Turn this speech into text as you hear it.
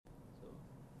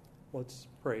Let's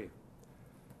pray.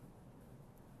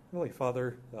 Heavenly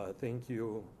Father, thank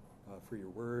you for your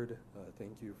word.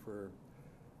 Thank you for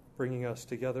bringing us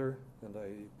together, and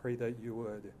I pray that you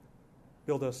would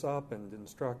build us up and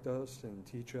instruct us and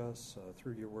teach us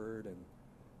through your word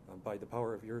and by the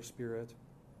power of your Spirit.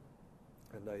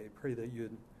 And I pray that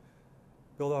you'd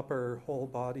build up our whole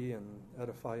body and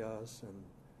edify us and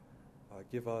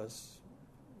give us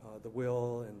the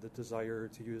will and the desire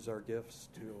to use our gifts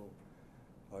to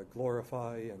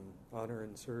glorify and honor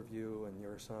and serve you and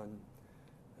your Son.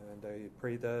 And I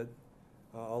pray that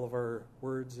all of our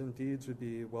words and deeds would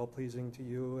be well-pleasing to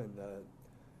you, and that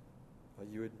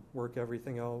you would work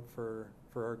everything out for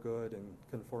our good and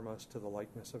conform us to the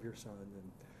likeness of your Son.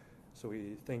 And so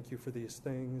we thank you for these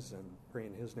things and pray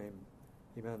in his name.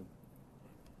 Amen.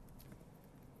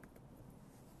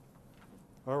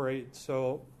 All right,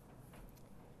 so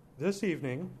this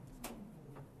evening,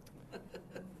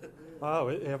 wow,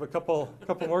 we have a couple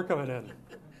more coming in.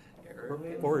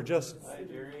 We're just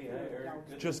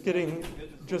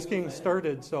getting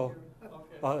started. So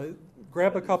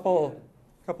grab a couple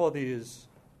of these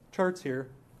charts here.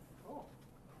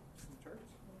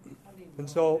 And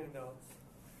so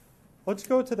let's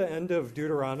go to the end of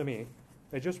Deuteronomy.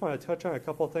 I just want to touch on a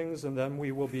couple things, and then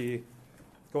we will be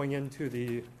going into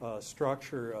the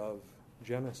structure of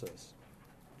Genesis.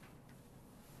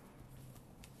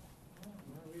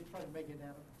 We try to make it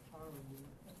out of our review.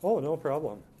 Oh, no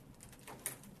problem.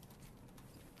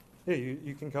 Hey,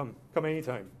 you can come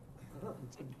anytime.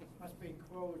 Must be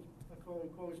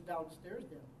closed downstairs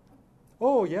then.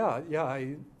 Oh, yeah,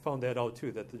 I found that out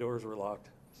too, that the doors were locked.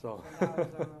 So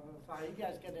So you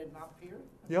guys get in up here?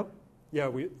 Yep. Yeah,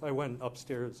 I went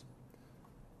upstairs.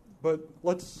 But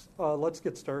let's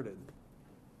get started.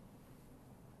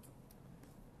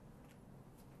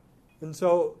 And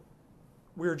so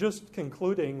we're just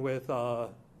concluding with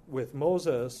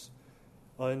Moses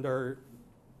and our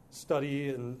study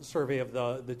and survey of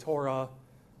the Torah,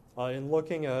 and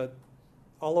looking at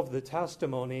all of the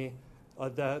testimony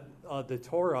that the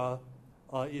Torah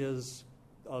is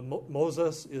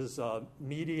Moses is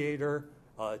mediator,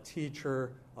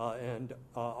 teacher, and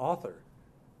author.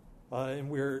 And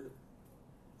we're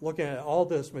looking at all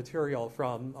this material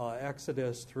from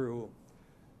Exodus through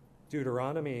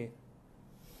Deuteronomy.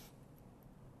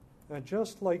 I'd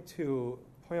just like to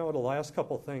point out the last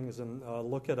couple things and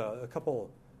look at a couple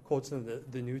quotes in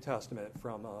the New Testament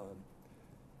from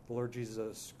the Lord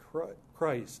Jesus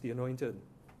Christ, the Anointed.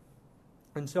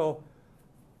 And so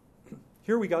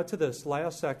here we got to this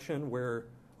last section where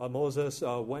Moses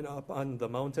went up on the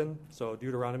mountain, so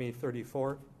Deuteronomy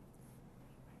 34.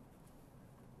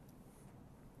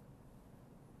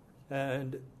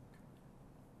 And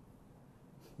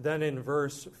then in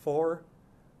verse 4,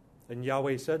 and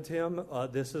Yahweh said to him,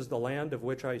 this is the land of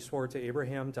which I swore to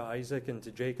Abraham, to Isaac, and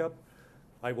to Jacob.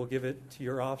 I will give it to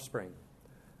your offspring.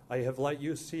 I have let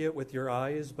you see it with your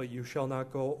eyes, but you shall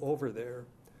not go over there.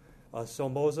 So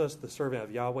Moses, the servant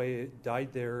of Yahweh, died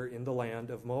there in the land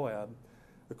of Moab,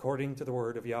 according to the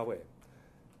word of Yahweh.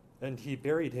 And he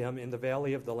buried him in the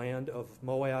valley of the land of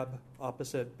Moab,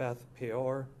 opposite Beth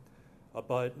Peor.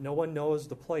 But no one knows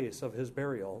the place of his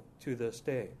burial to this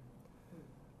day.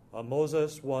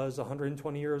 Moses was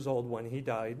 120 years old when he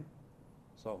died,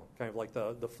 so kind of like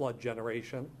the flood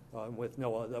generation with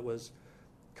Noah that was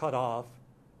cut off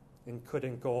and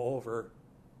couldn't go over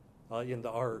in the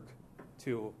ark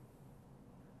to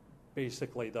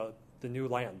basically the new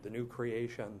land, the new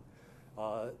creation,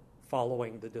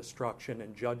 following the destruction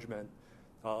and judgment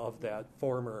of that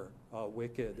former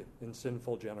wicked and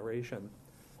sinful generation.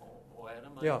 Oh,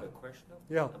 Adam, I have a question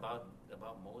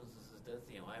about Moses' death.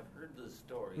 I've heard the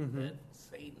story that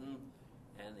Satan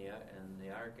and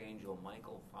the archangel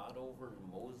Michael fought over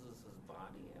Moses'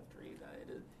 body after he died.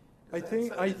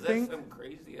 Is that some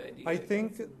crazy idea?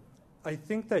 I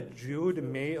think that Jude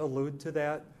may allude to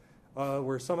that,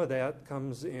 where some of that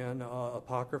comes in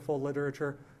apocryphal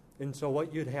literature. And so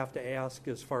what you'd have to ask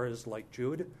as far as like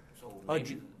Jude. So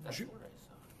maybe that's what I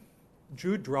saw.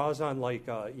 Jude draws on like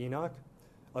Enoch.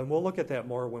 And we'll look at that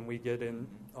more when we get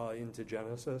into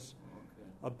Genesis.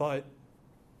 Okay.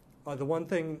 But the one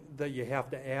thing that you have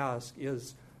to ask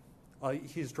is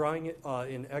he's drawing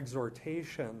an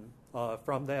exhortation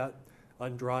from that,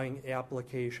 and drawing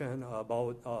application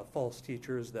about false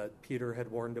teachers that Peter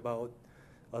had warned about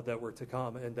that were to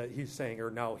come, and that he's saying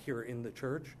are now here in the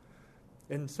church.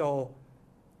 And so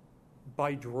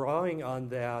by drawing on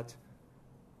that,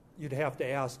 you'd have to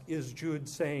ask, is Jude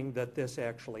saying that this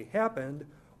actually happened?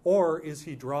 Or is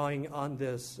he drawing on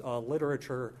this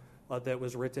literature that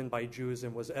was written by Jews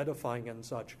and was edifying and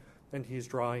such, and he's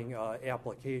drawing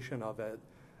application of it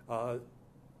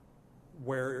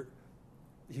where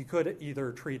he could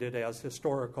either treat it as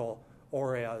historical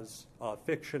or as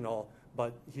fictional,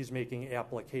 but he's making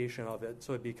application of it.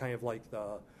 So it'd be kind of like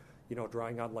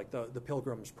drawing on like the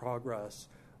Pilgrim's Progress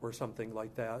or something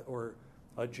like that, or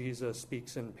Jesus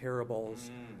speaks in parables,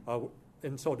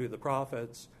 and so do the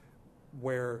prophets,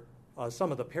 where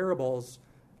some of the parables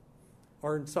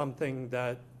aren't something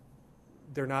that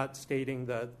they're not stating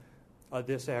that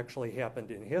this actually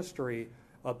happened in history,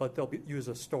 but they'll use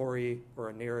a story or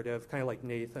a narrative, kind of like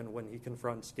Nathan when he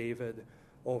confronts David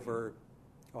over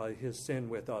his sin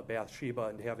with Bathsheba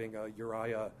and having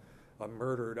Uriah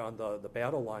murdered on the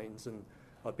battle lines, and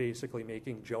basically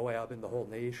making Joab and the whole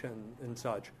nation and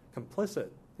such complicit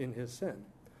in his sin.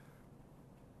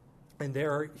 And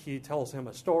there he tells him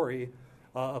a story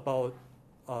about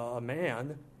a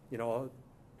man, a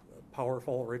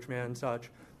powerful rich man and such,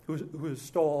 who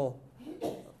stole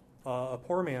a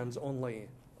poor man's only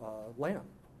lamb.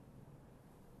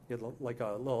 He had like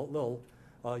a little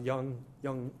young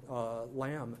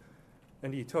lamb,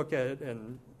 and he took it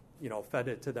and fed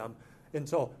it to them. And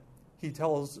so he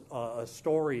tells a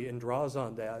story and draws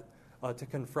on that to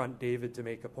confront David to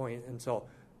make a point. And so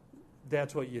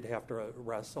that's what you'd have to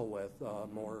wrestle with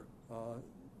more.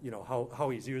 How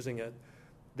he's using it.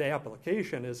 The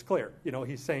application is clear.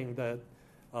 He's saying that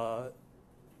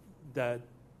that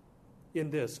in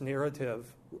this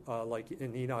narrative, like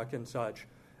in Enoch and such,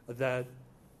 that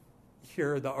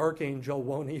here the archangel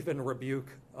won't even rebuke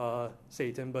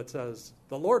Satan, but says,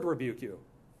 "The Lord rebuke you."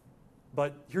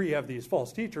 But here you have these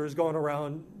false teachers going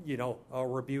around,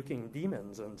 rebuking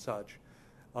demons and such,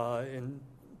 and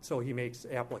so he makes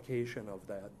application of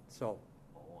that. So.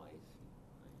 Oh, I see.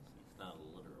 It's not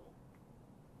a literal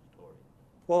story.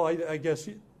 Well, I guess,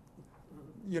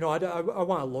 I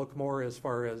want to look more as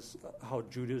far as how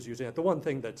Judah's using it. The one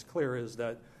thing that's clear is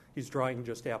that he's drawing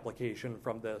just application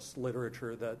from this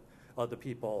literature that the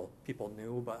people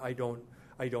knew, but I don't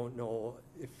know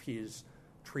if he's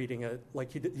treating it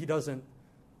like he doesn't.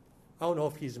 I don't know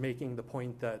if he's making the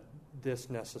point that this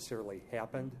necessarily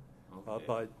happened, Okay.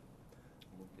 but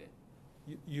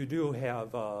Okay. you do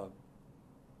have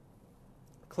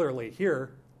clearly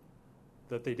here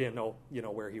that they didn't know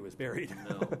where he was buried.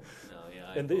 No,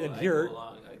 yeah. And I here- go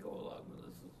along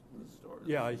with this story.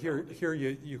 Yeah, here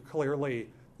you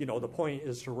clearly, the point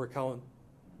is to recount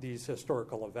these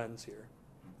historical events here.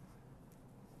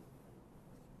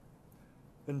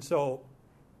 And so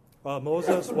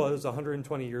Moses was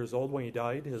 120 years old when he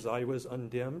died. His eye was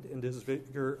undimmed and his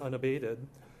vigor unabated.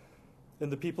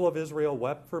 And the people of Israel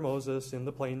wept for Moses in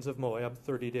the plains of Moab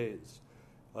 30 days.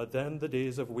 Then the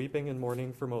days of weeping and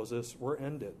mourning for Moses were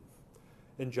ended.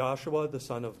 And Joshua, the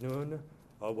son of Nun,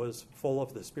 was full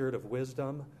of the spirit of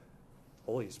wisdom,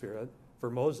 Holy Spirit, for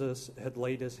Moses had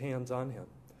laid his hands on him.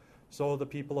 So the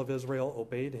people of Israel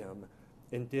obeyed him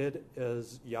and did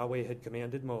as Yahweh had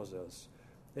commanded Moses.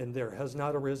 And there has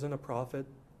not arisen a prophet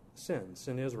since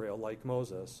in Israel like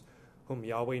Moses, whom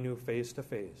Yahweh knew face to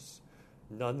face.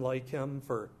 None like him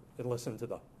and listen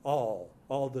to all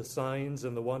the signs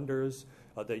and the wonders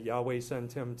that Yahweh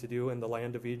sent him to do in the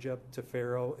land of Egypt, to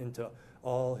Pharaoh, and to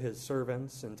all his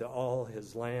servants, and to all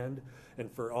his land,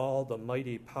 and for all the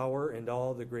mighty power and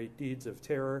all the great deeds of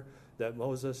terror that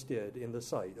Moses did in the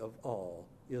sight of all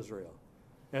Israel.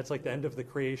 And it's like the end of the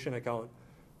creation account,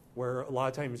 where a lot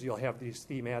of times you'll have these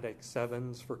thematic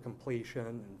sevens for completion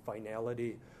and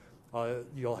finality.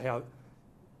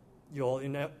 You'll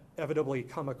inevitably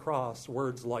come across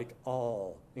words like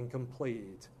all and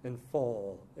complete and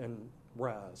full and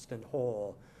rest and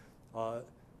whole.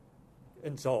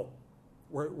 And so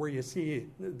where you see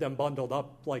them bundled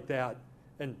up like that,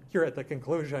 and here at the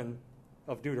conclusion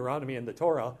of Deuteronomy and the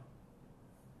Torah,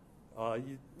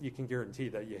 you can guarantee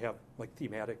that you have like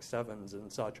thematic sevens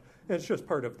and such. And it's just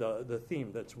part of the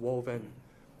theme that's woven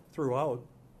throughout.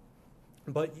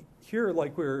 But here,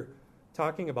 like we were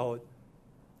talking about,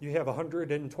 you have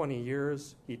 120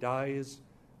 years. He dies.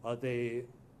 They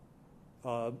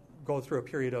go through a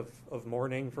period of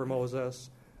mourning for Moses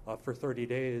for 30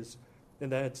 days.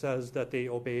 And then it says that they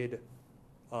obeyed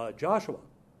Joshua.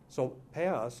 So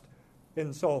past.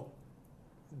 And so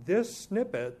this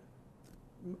snippet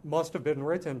must have been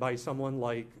written by someone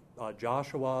like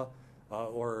Joshua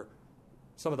or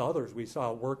some of the others we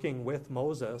saw working with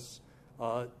Moses,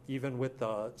 even with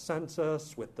the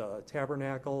census, with the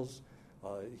tabernacles.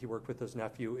 He worked with his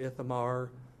nephew Ithamar,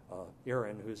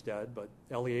 Aaron, who's dead, but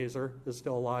Eleazar is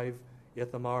still alive,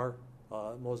 Ithamar,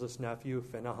 Moses' nephew,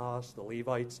 Phinehas, the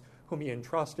Levites, whom he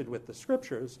entrusted with the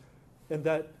scriptures, and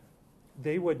that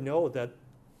they would know that,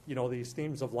 these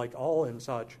themes of like all and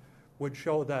such would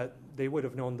show that they would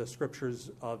have known the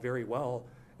scriptures very well,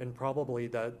 and probably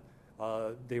that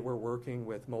they were working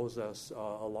with Moses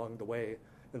along the way,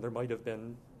 and there might have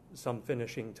been some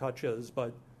finishing touches,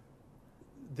 but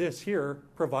this here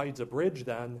provides a bridge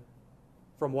then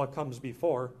from what comes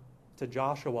before to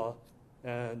Joshua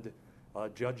and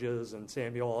Judges and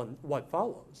Samuel and what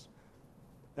follows.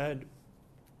 And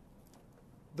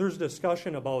there's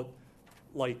discussion about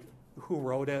like who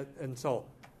wrote it, and so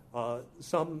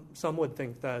some would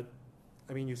think that,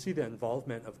 I mean, you see the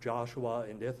involvement of Joshua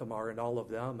and Ithamar and all of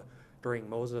them during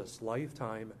Moses'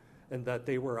 lifetime, and that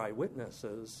they were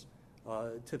eyewitnesses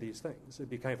to these things. It'd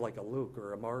be kind of like a Luke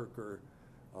or a Mark or,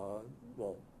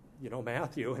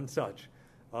 Matthew and such,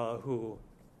 who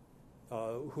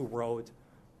wrote.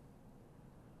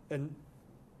 And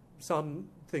some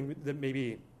think that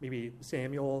maybe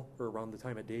Samuel, or around the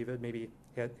time of David, maybe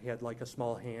had like a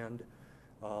small hand.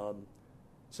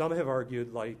 Some have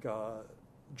argued like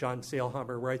John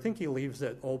Sailhamer, where I think he leaves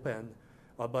it open,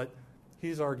 but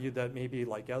he's argued that maybe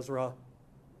like Ezra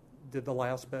did the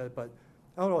last bit. But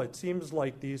I don't know, it seems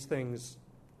like these things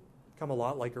come a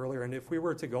lot like earlier. And if we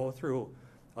were to go through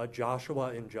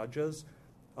Joshua and Judges,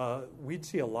 we'd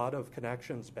see a lot of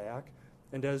connections back.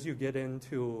 And as you get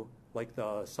into like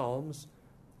the Psalms,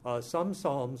 some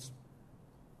Psalms,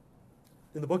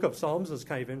 in the book of Psalms is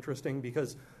kind of interesting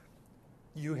because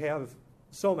you have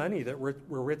so many that were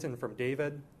written from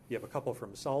David. You have a couple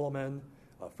from Solomon,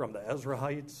 from the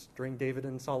Ezrahites during David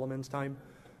and Solomon's time.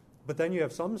 But then you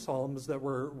have some Psalms that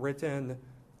were written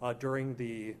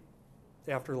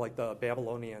after like the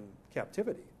Babylonian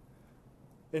captivity.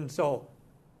 And so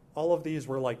all of these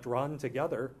were like drawn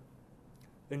together.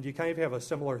 And you kind of have a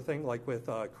similar thing like with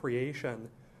creation,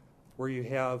 where you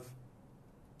have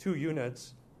two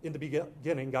units. In the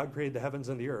beginning, God created the heavens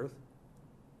and the earth.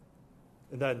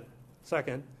 And then,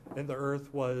 second, and the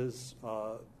earth was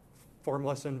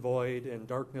formless and void, and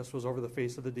darkness was over the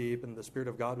face of the deep, and the Spirit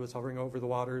of God was hovering over the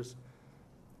waters.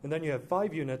 And then you have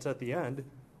 5 units at the end.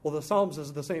 Well, the Psalms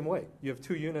is the same way. You have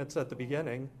 2 units at the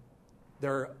beginning.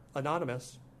 They're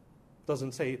anonymous.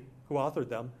 Doesn't say who authored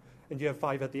them. And you have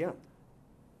 5 at the end.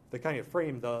 They kind of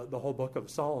frame the whole book of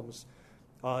Psalms.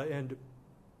 And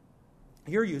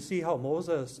here you see how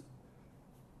Moses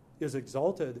is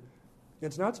exalted.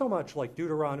 It's not so much like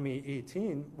Deuteronomy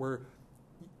 18, where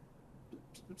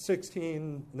 16,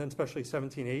 and then especially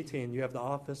 17, 18, you have the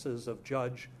offices of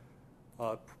judge,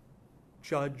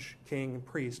 king,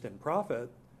 priest, and prophet.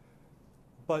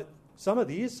 But some of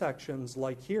these sections,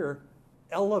 like here,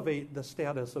 elevate the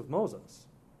status of Moses.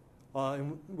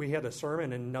 And we had a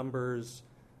sermon in Numbers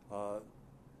around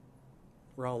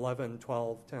 11,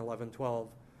 12,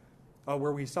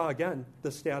 where we saw again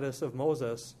the status of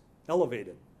Moses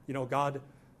elevated. You know, God,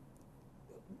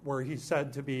 where he's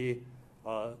said to be,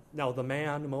 now the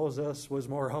man Moses was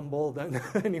more humble than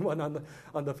anyone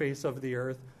on the face of the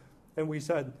earth. And we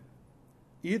said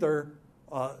either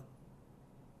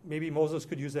maybe Moses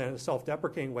could use that in a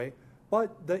self-deprecating way,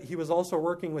 but that he was also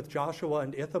working with Joshua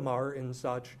and Ithamar and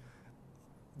such.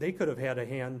 They could have had a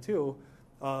hand too,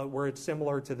 where it's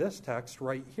similar to this text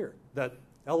right here, that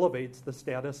elevates the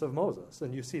status of Moses.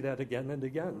 And you see that again and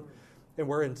again. And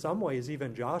where in some ways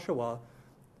even Joshua,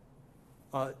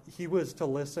 he was to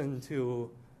listen to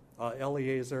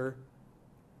Eleazar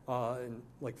and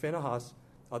like Phinehas,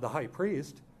 the high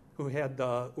priest, who had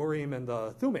the Urim and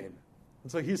the Thummim.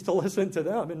 And so he's to listen to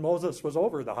them, and Moses was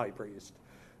over the high priest.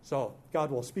 So God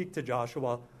will speak to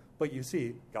Joshua, but you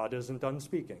see, God isn't done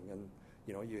speaking. And,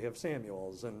 you know, you have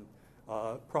Samuels and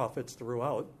prophets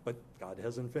throughout, but God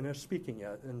hasn't finished speaking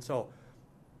yet. And so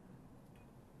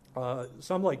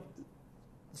some like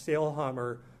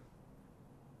Sailhamer,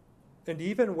 and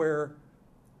even where,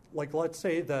 like, let's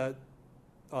say that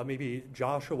maybe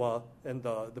Joshua and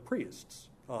the priests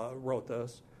wrote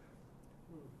this,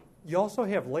 you also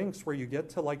have links where you get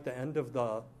to like the end of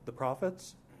the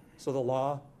prophets. So the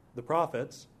law, the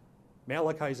prophets,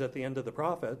 Malachi's at the end of the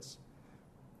prophets,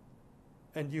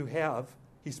 and you have,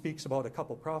 he speaks about a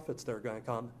couple prophets that are going to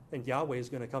come, and Yahweh is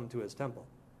going to come to his temple.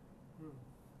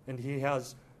 And he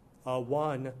has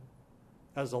one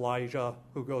as Elijah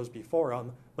who goes before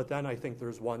him, but then I think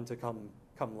there's one to come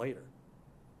later.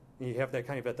 And you have that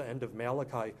kind of at the end of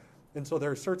Malachi. And so there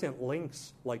are certain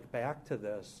links like back to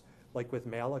this, like with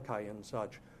Malachi and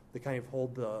such, that kind of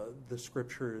hold the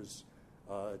scriptures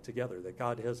together, that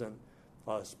God hasn't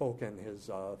spoken his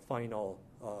final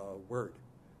word.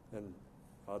 And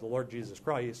the Lord Jesus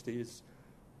Christ, he's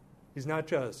not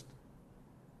just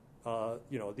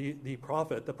the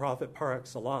prophet par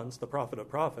excellence, the prophet of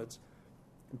prophets,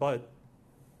 but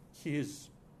he's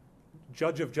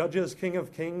Judge of judges, King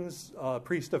of kings,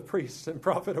 priest of priests, and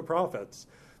prophet of prophets.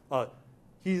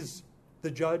 He's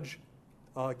the judge,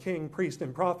 king, priest,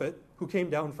 and prophet who came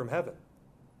down from heaven.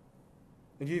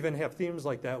 And you even have themes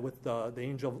like that with the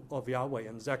angel of Yahweh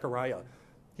in Zechariah.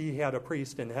 He had a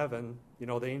priest in heaven,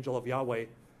 the angel of Yahweh,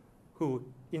 who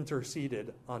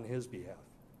interceded on his behalf.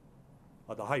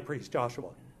 The high priest Joshua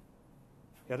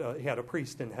had a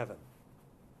priest in heaven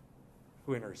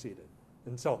who interceded.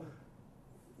 And so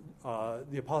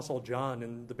the Apostle John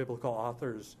and the biblical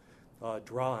authors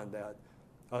draw on that.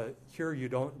 Here you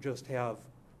don't just have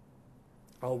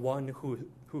one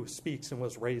who speaks and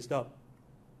was raised up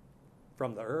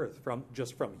from the earth, from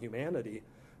humanity,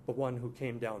 but one who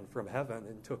came down from heaven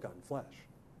and took on flesh.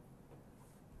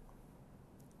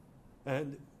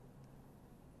 And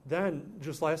then,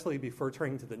 just lastly, before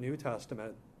turning to the New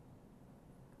Testament,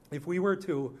 if we were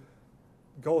to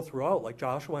go throughout, like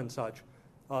Joshua and such,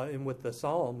 and with the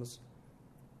Psalms,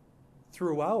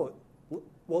 throughout,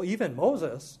 well, even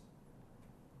Moses,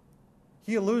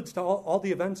 he alludes to all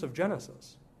the events of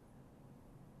Genesis.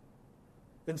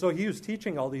 And so he was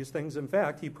teaching all these things. In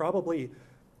fact, he probably,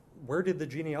 where did the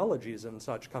genealogies and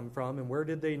such come from, and where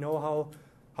did they know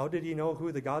how did he know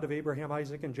who the God of Abraham,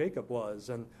 Isaac, and Jacob was?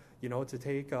 And, to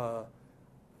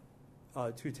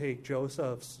take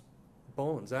Joseph's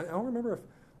bones. I don't remember if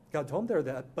God told him there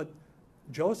that, but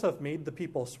Joseph made the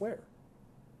people swear.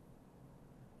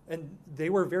 And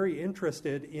they were very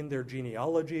interested in their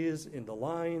genealogies, in the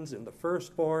lines, in the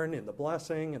firstborn, in the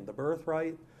blessing, and the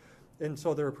birthright. And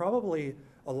so there were probably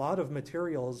a lot of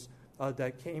materials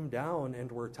that came down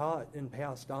and were taught and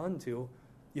passed on to,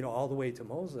 all the way to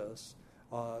Moses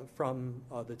from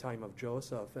the time of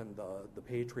Joseph and the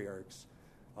patriarchs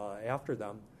after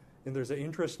them. And there's an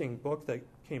interesting book that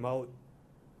came out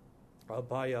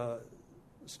by a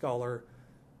scholar,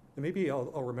 and maybe I'll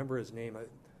remember his name. I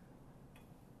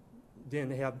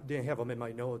didn't have him in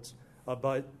my notes,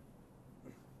 but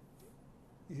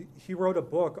he wrote a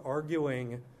book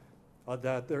arguing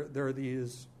that there are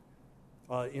these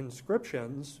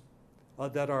inscriptions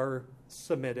that are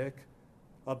Semitic,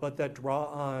 but that draw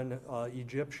on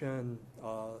Egyptian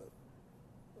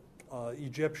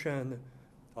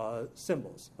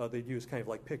symbols. They'd use kind of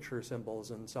like picture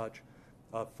symbols and such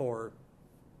for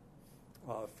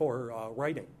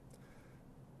writing,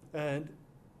 and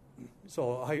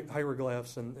so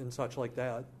hieroglyphs and such like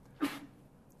that.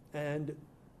 And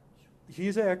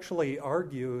he's actually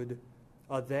argued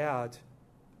that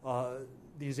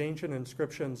these ancient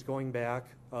inscriptions going back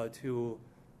to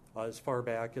as far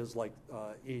back as like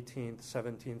 18th,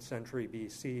 17th century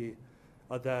BC,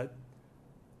 that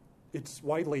it's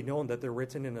widely known that they're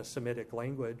written in a Semitic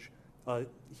language.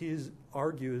 He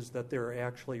argues that they're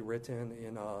actually written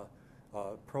in a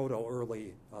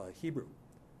proto-early Hebrew,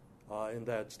 and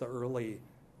that's the early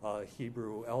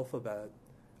Hebrew alphabet,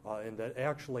 and that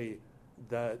actually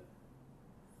that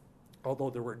although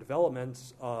there were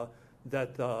developments,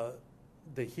 that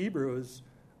the Hebrews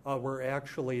were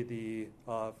actually the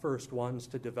first ones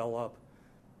to develop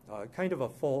kind of a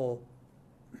full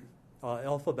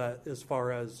alphabet as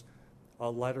far as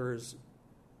letters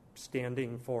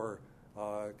standing for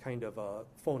kind of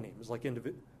phonemes, like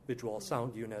individual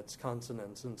sound units,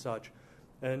 consonants, and such.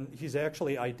 And he's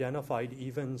actually identified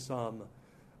even some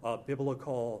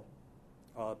biblical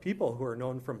people who are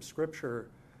known from Scripture.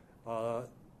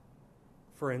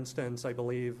 For instance, I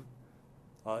believe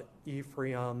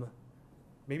Ephraim,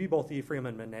 maybe both Ephraim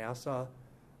and Manasseh,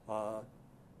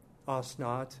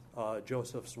 Asnat,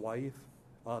 Joseph's wife,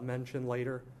 mentioned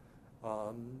later.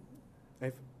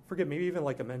 I forget, maybe even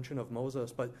like a mention of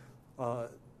Moses, but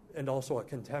and also a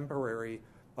contemporary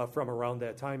from around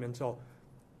that time. And so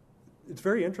it's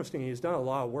very interesting. He's done a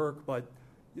lot of work, but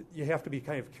you have to be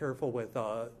kind of careful with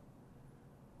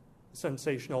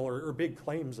sensational or big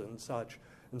claims and such.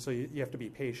 And so you have to be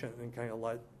patient and kind of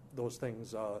let those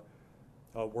things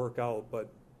work out.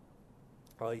 But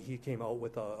he came out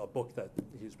with a book that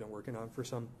he's been working on for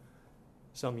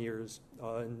some years.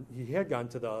 And he had gone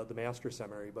to the Master's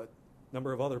Seminary, but a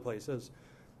number of other places.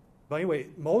 But anyway,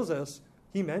 Moses,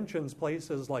 he mentions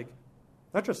places like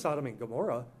not just Sodom and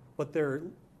Gomorrah, but their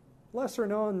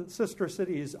lesser-known sister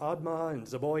cities, Admah and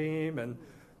Zeboim, and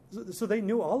so they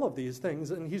knew all of these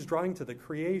things, and he's drawing to the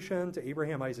creation, to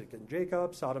Abraham, Isaac, and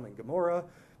Jacob, Sodom and Gomorrah,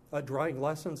 drawing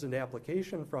lessons and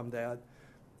application from that.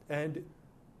 And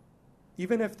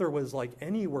even if there was like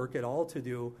any work at all to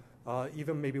do,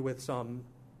 even maybe with some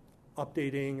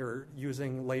updating or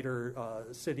using later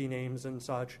city names and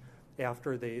such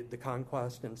after the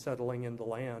conquest and settling in the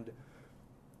land,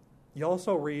 you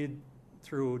also read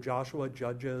through Joshua,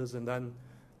 Judges, and then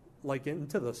like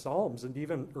into the Psalms and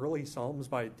even early Psalms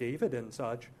by David and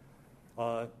such.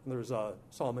 There's a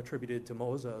psalm attributed to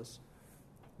Moses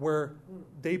where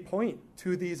they point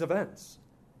to these events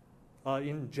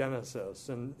in Genesis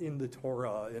and in the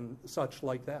Torah and such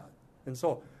like that. And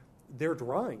so they're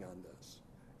drawing on this.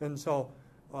 And so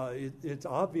it's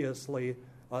obviously,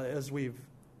 as we've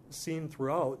seen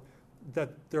throughout, that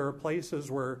there are places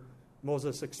where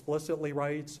Moses explicitly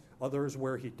writes, others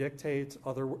where he dictates,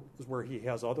 others where he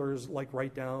has others like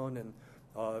write down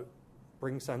and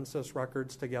bring census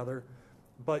records together.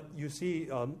 But you see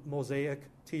Mosaic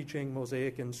teaching,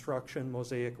 Mosaic instruction,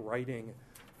 Mosaic writing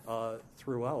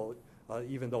throughout,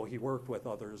 even though he worked with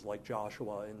others like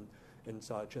Joshua and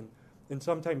such. And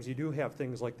sometimes you do have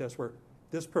things like this where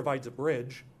this provides a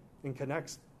bridge and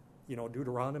connects,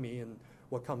 Deuteronomy and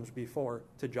what comes before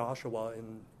to Joshua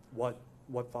and what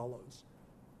follows.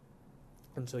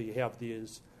 And so you have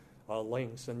these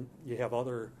links, and you have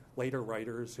other later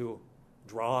writers who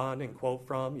draw on and quote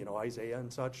from, Isaiah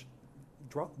and such.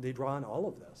 They draw on all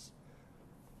of this.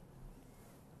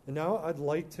 And now I'd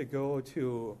like to go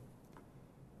to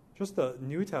just the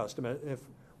New Testament. If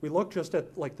we look just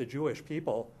at like the Jewish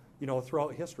people,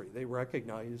 throughout history, they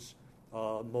recognize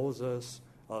Moses'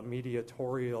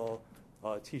 mediatorial,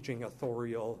 teaching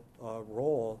authorial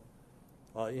role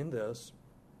in this.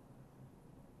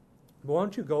 Why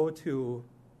don't you go to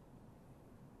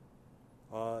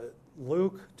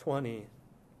Luke 20.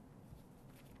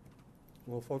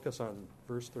 We'll focus on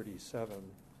verse 37.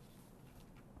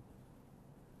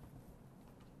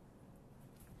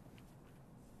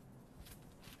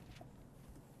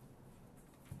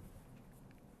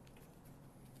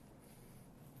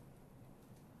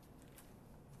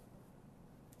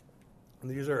 And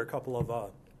these are a couple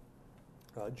of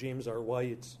James R.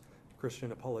 White's,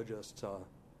 Christian apologist's,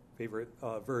 favorite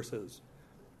verses.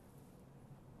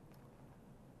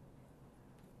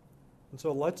 And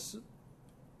so let's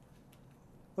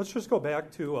just go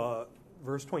back to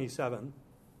verse 27.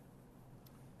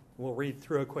 We'll read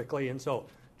through it quickly. And so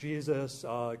Jesus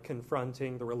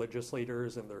confronting the religious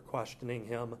leaders, and they're questioning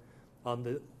him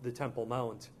on the Temple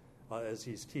Mount as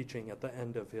he's teaching at the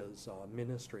end of his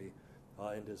ministry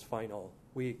in his final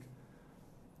week.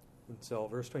 And so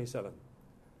verse 27.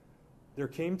 There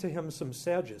came to him some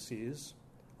Sadducees,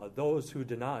 those who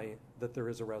deny that there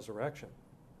is a resurrection,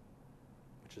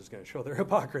 which is going to show their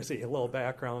hypocrisy. A little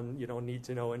background, need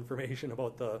to know information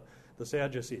about the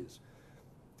Sadducees.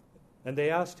 And they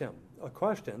asked him a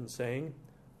question saying,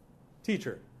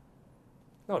 Teacher.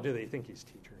 No, do they think he's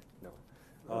teacher?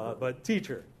 No. But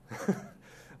teacher.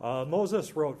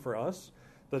 Moses wrote for us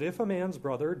that if a man's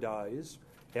brother dies,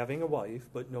 having a wife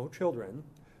but no children,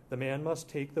 the man must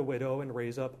take the widow and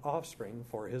raise up offspring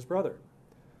for his brother.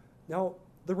 Now,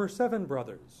 there were 7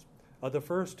 brothers. The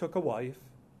first took a wife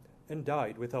and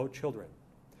died without children.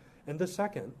 And the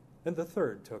second and the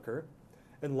third took her,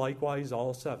 and likewise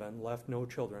all 7 left no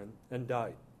children and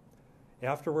died.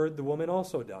 Afterward, the woman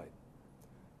also died.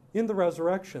 In the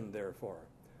resurrection, therefore,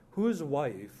 whose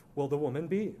wife will the woman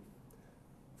be?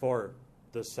 For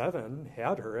the 7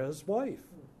 had her as wife.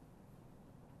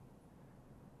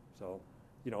 So,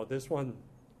 this one,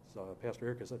 Pastor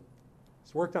Eric said,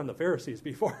 it's worked on the Pharisees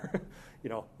before.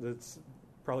 It's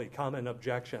probably a common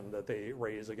objection that they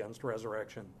raise against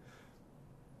resurrection.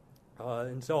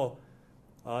 And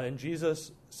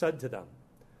Jesus said to them,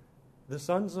 the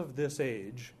sons of this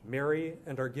age marry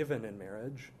and are given in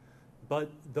marriage, but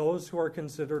those who are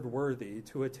considered worthy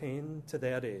to attain to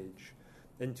that age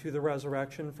and to the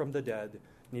resurrection from the dead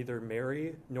neither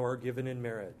marry nor are given in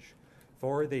marriage,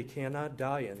 for they cannot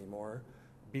die anymore,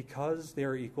 because they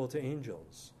are equal to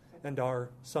angels and are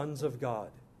sons of God,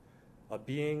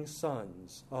 being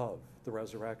sons of the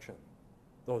resurrection,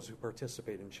 those who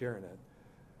participate and share in it.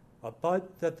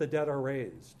 But that the dead are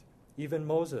raised, even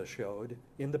Moses showed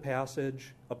in the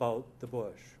passage about the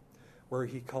bush, where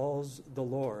he calls the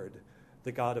Lord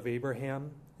the God of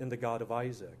Abraham and the God of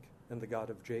Isaac and the God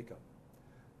of Jacob.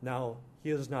 Now,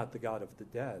 he is not the God of the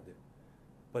dead,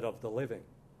 but of the living,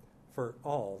 for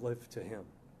all live to him.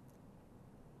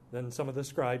 Then some of the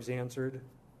scribes answered,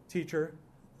 Teacher,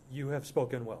 you have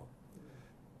spoken well.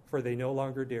 For they no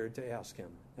longer dared to ask him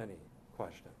any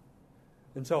question.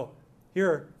 And so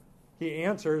here he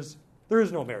answers, there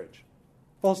is no marriage.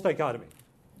 False dichotomy.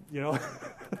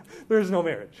 There is no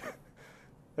marriage.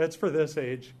 That's for this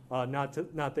age, not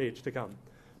the age to come.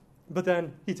 But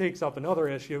then he takes up another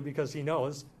issue because he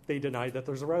knows they deny that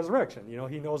there's a resurrection.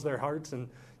 He knows their hearts, and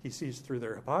he sees through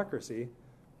their hypocrisy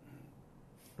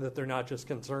that they're not just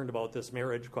concerned about this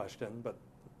marriage question, but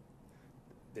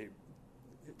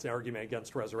it's an argument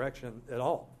against resurrection at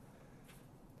all.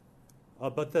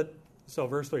 So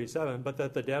verse 37, but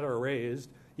that the dead are raised,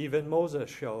 even Moses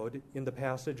showed in the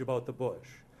passage about the bush,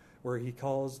 where he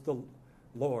calls the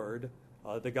Lord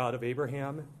the God of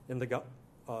Abraham and the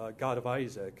God of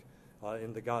Isaac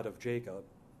and the God of Jacob.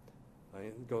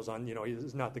 It goes on,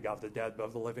 he's not the God of the dead, but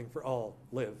of the living, for all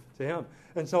live to him.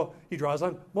 And so he draws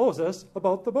on Moses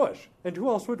about the bush. And who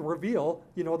else would reveal,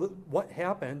 what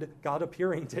happened, God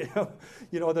appearing to him?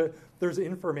 There's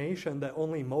information that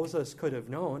only Moses could have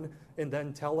known, and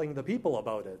then telling the people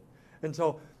about it. And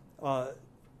so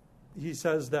he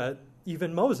says that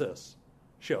even Moses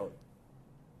showed,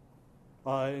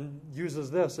 and uses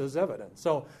this as evidence.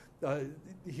 So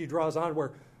he draws on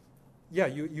where,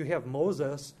 you have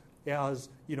Moses as,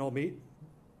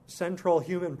 central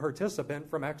human participant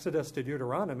from Exodus to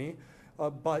Deuteronomy,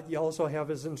 but you also have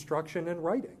his instruction in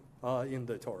writing in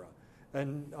the Torah.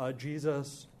 And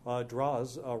Jesus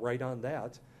draws right on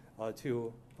that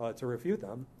to refute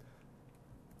them.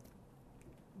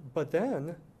 But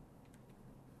then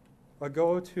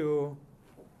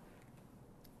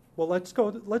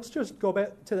let's just go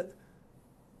back to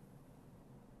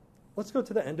let's go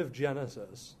to the end of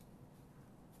Genesis.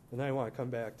 And then I want to come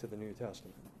back to the New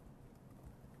Testament.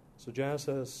 So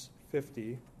Genesis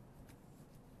 50.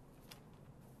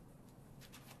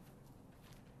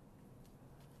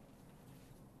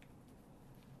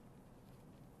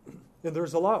 And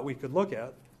there's a lot we could look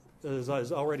at, as I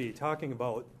was already talking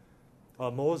about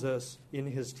Moses in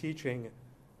his teaching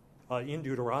in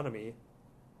Deuteronomy.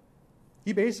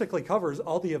 He basically covers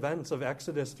all the events of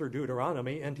Exodus through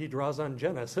Deuteronomy, and he draws on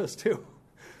Genesis too.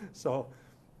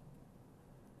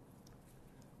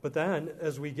 But then,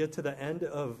 as we get to the end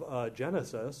of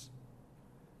Genesis,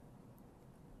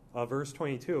 verse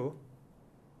 22,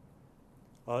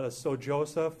 so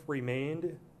Joseph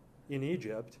remained in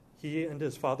Egypt, he and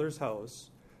his father's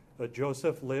house.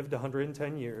 Joseph lived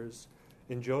 110 years,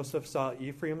 and Joseph saw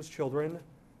Ephraim's children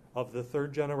of the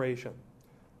third generation.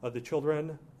 The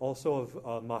children also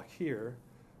of Machir,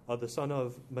 the son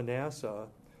of Manasseh,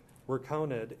 were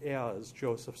counted as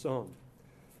Joseph's own.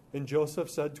 And Joseph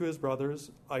said to his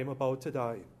brothers, I am about to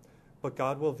die, but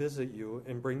God will visit you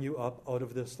and bring you up out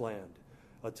of this land,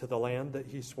 to the land that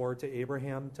he swore to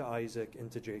Abraham, to Isaac,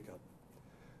 and to Jacob.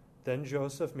 Then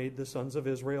Joseph made the sons of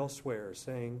Israel swear,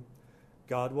 saying,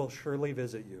 God will surely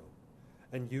visit you,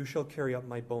 and you shall carry up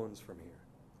my bones from here.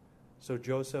 So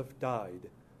Joseph died,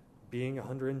 being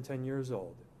 110 years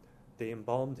old. They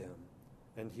embalmed him,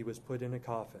 and he was put in a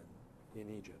coffin in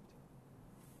Egypt.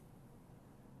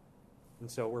 And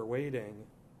so we're waiting.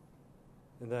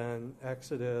 And then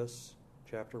Exodus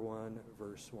chapter 1,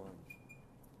 verse 1.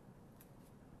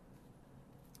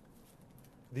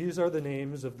 These are the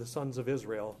names of the sons of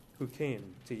Israel who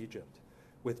came to Egypt,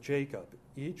 with Jacob,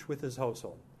 each with his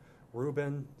household: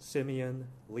 Reuben, Simeon,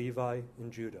 Levi,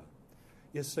 and Judah,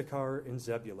 Issachar and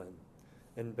Zebulun,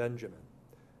 and Benjamin,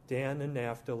 Dan and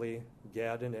Naphtali,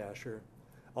 Gad and Asher.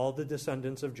 All the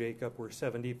descendants of Jacob were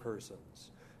 70 persons.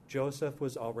 Joseph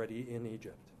was already in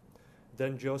Egypt.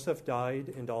 Then Joseph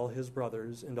died, and all his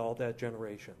brothers, and all that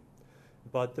generation.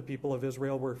 But the people of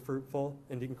Israel were fruitful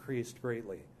and increased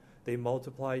greatly. They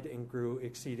multiplied and grew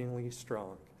exceedingly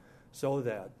strong, so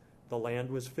that the land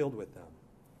was filled with them.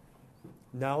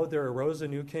 Now there arose a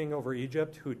new king over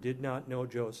Egypt who did not know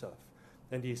Joseph.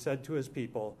 And he said to his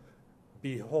people,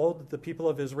 Behold, the people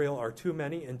of Israel are too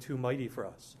many and too mighty for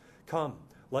us. Come,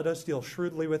 let us deal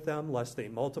shrewdly with them, lest they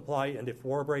multiply, and if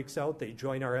war breaks out, they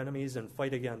join our enemies and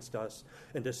fight against us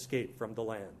and escape from the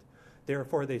land.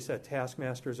 Therefore they set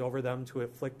taskmasters over them to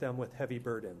afflict them with heavy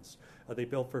burdens. They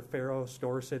built for Pharaoh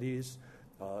store cities,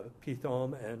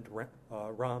 Pithom and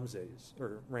Ramses.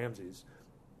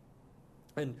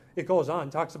 And it goes on,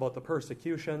 talks about the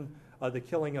persecution, the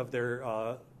killing of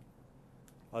their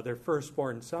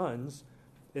firstborn sons,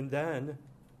 and then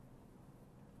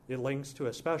it links to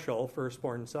a special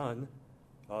firstborn son,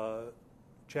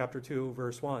 chapter 2,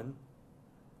 verse 1.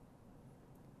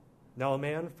 Now a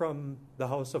man from the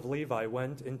house of Levi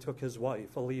went and took his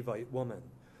wife, a Levite woman.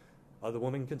 The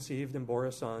woman conceived and bore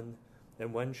a son,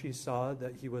 and when she saw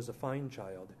that he was a fine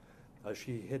child,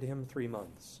 she hid him 3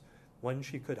 months. When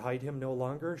she could hide him no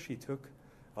longer, she took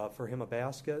for him a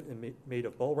basket and made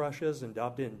of bulrushes and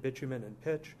daubed it in bitumen and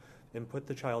pitch, and put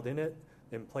the child in it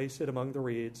and placed it among the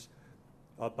reeds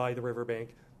by the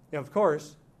riverbank. And of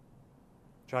course,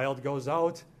 child goes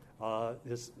out,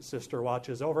 his sister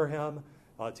watches over him,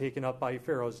 taken up by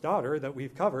Pharaoh's daughter that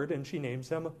we've covered, and she names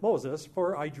him Moses,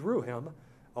 for I drew him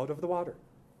out of the water.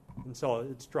 And so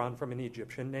it's drawn from an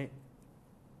Egyptian name.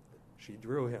 She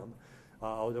drew him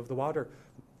out of the water.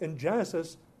 And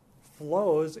Genesis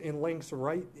flows and links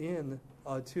right in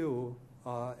to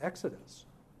Exodus.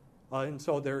 And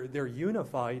so they're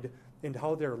unified in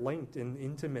how they're linked and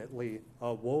intimately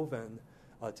woven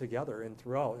together and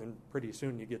throughout. And pretty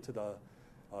soon you get to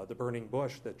the burning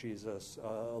bush that Jesus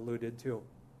alluded to.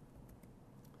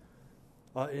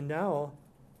 And now,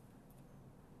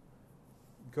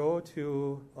 go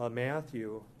to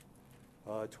Matthew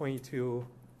 22.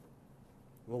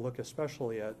 We'll look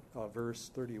especially at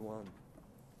verse 31.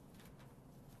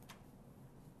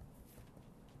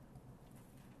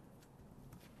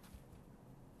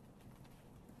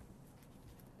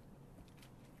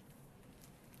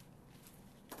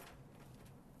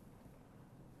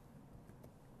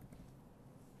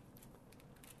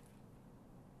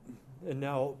 And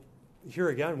now, here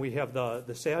again, we have the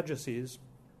Sadducees.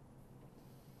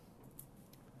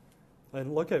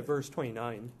 And look at verse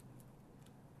 29.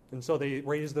 And so they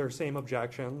raise their same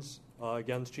objections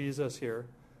against Jesus here.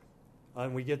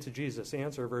 And we get to Jesus'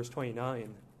 answer, verse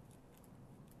 29.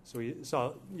 So we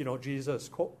saw, Jesus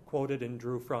quoted and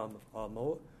drew from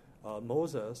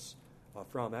Moses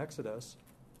from Exodus,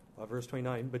 verse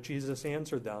 29. But Jesus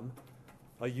answered them,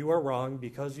 you are wrong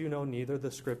because you know neither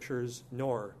the Scriptures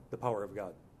nor the power of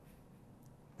God.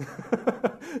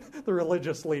 The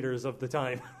religious leaders of the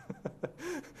time.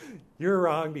 You're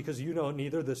wrong because you know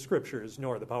neither the Scriptures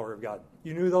nor the power of God.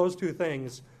 You knew those two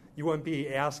things, you wouldn't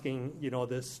be asking,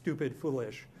 this stupid,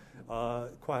 foolish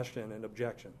question and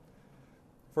objection.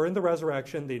 For in the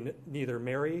resurrection they neither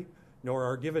marry nor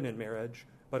are given in marriage,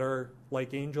 but are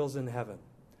like angels in heaven.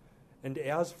 And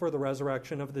as for the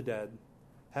resurrection of the dead,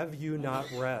 have you not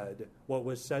read what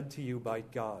was said to you by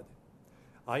God?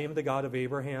 I am the God of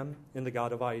Abraham, and the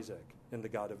God of Isaac, and the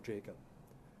God of Jacob.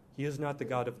 He is not the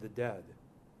God of the dead,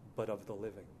 but of the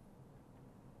living.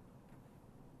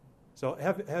 So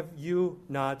have you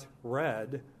not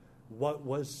read what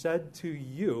was said to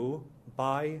you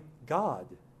by God?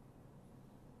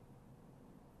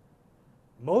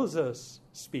 Moses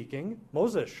speaking,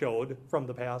 Moses showed from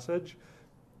the passage,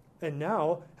 and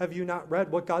now have you not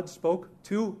read what God spoke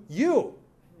to you?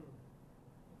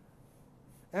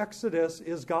 Exodus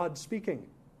is God speaking,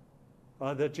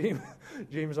 that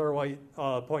James R. White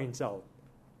points out.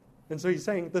 And so he's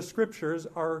saying the Scriptures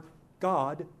are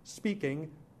God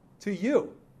speaking to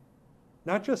you,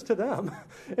 not just to them.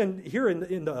 And here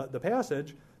in the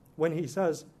passage, when he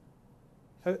says,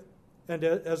 and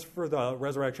as for the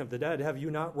resurrection of the dead, have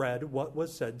you not read what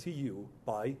was said to you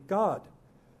by God?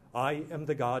 I am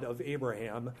the God of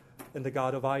Abraham, and the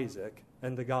God of Isaac,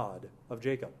 and the God of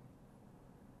Jacob.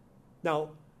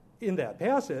 Now, in that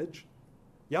passage,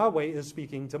 Yahweh is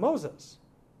speaking to Moses.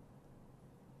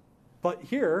 But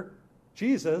here,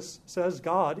 Jesus says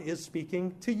God is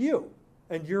speaking to you,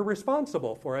 and you're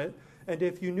responsible for it. And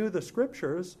if you knew the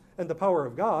Scriptures and the power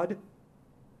of God,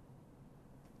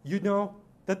 you'd know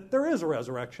that there is a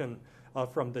resurrection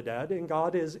from the dead, and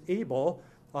God is able,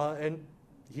 and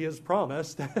he has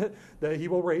promised that he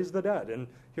will raise the dead. And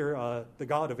here, the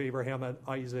God of Abraham and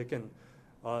Isaac and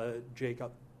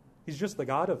Jacob. He's just the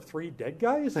God of three dead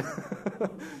guys?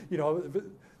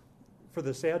 For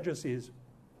the Sadducees,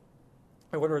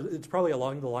 I wonder, it's probably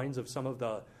along the lines of some of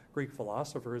the Greek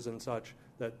philosophers and such,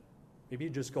 that maybe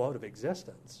you just go out of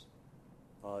existence.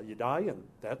 You die and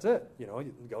that's it.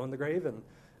 You go in the grave and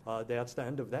that's the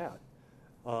end of that.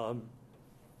 Or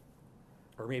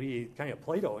maybe kind of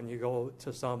Plato and you go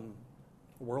to some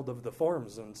world of the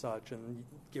forms and such and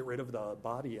get rid of the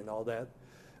body and all that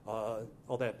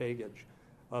baggage.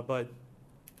 But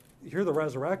hear the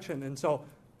resurrection. And so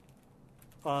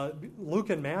Luke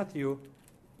and Matthew,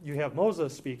 you have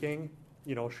Moses speaking,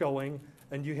 showing,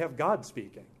 and you have God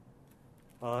speaking.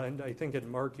 And I think in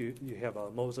Mark you have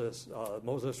Moses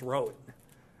wrote.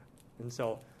 And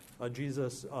so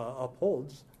Jesus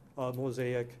upholds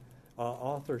Mosaic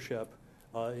authorship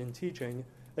in teaching.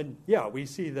 And yeah, we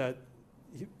see that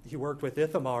he worked with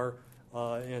Ithamar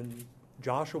and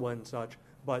Joshua and such,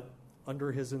 but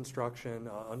under his instruction,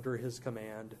 under his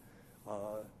command,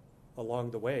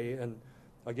 along the way. And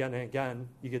again,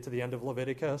 you get to the end of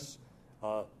Leviticus,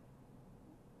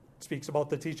 speaks about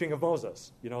the teaching of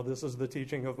Moses. This is the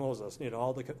teaching of Moses.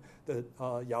 All that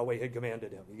Yahweh had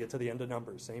commanded him. You get to the end of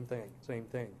Numbers, same thing.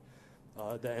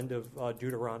 The end of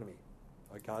Deuteronomy,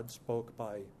 God spoke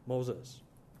by Moses.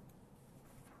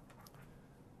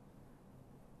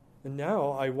 And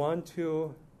now I want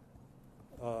to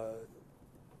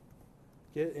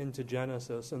get into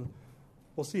Genesis, and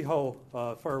we'll see how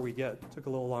far we get. It took a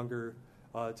little longer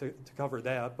to cover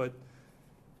that, but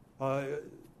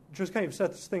just kind of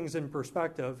sets things in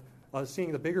perspective,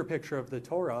 seeing the bigger picture of the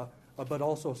Torah, but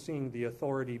also seeing the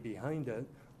authority behind it.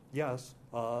 Yes,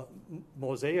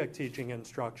 Mosaic teaching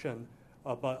instruction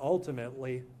but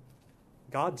ultimately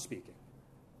God speaking,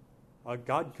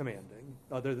 God commanding.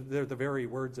 They're the very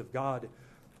words of God.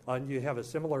 And you have a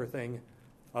similar thing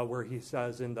where he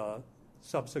says in the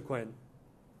subsequent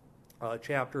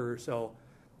chapter or so,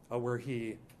 where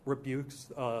he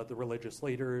rebukes the religious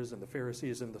leaders and the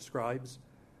Pharisees and the scribes.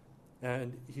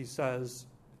 And he says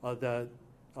that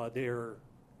they're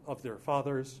of their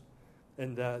fathers,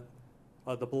 and that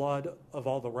the blood of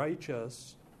all the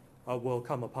righteous will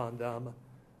come upon them,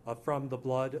 from the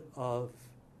blood of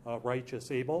righteous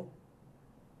Abel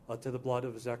to the blood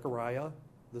of Zechariah,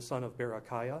 the son of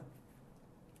Berechiah.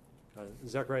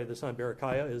 Zechariah, the son of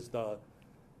Berechiah,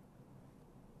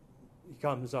 he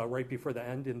comes right before the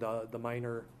end in the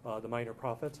minor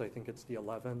prophets. I think it's the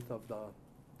 11th of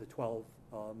the 12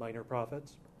 minor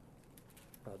prophets.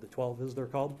 The 12, as they're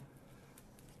called.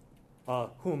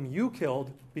 Whom you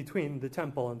killed between the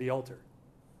temple and the altar.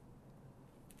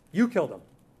 You killed them.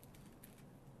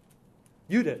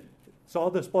 You did. So all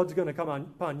this blood's going to come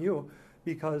upon you,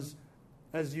 because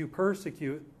as you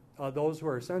persecute those who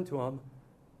are sent to him,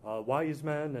 wise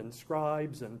men and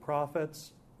scribes and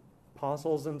prophets,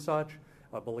 apostles and such,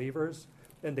 believers,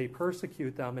 and they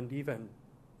persecute them and even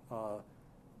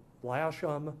lash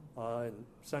them and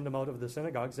send them out of the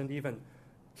synagogues and even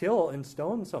kill and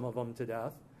stone some of them to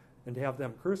death and have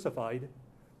them crucified,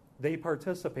 they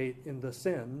participate in the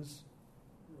sins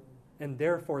and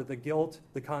therefore the guilt,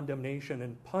 the condemnation,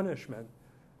 and punishment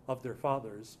of their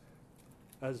fathers.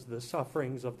 As the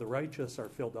sufferings of the righteous are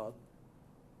filled up,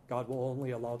 God will only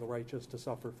allow the righteous to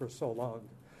suffer for so long,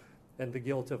 and the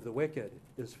guilt of the wicked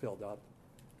is filled up,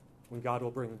 when God will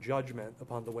bring judgment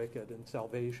upon the wicked and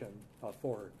salvation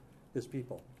for his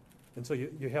people. And so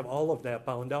you have all of that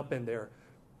bound up in there.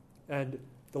 And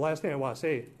the last thing I want to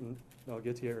say, and I'll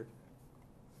get to here,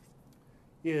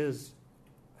 is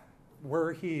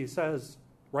where he says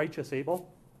righteous Abel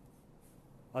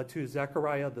to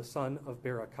Zechariah the son of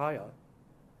Berechiah.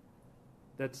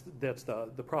 That's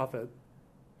the prophet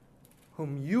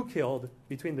whom you killed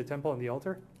between the temple and the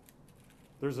altar.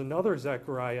 There's another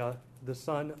Zechariah, the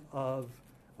son of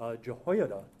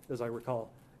Jehoiada, as I recall,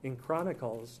 in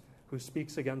Chronicles, who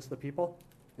speaks against the people,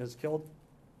 is killed.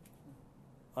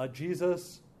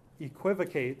 Jesus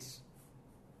equivocates,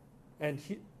 and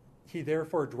he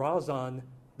therefore draws on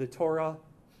the Torah,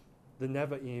 the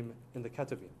Nevi'im, and the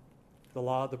Ketuvim, the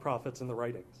law, the prophets, and the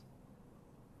writings.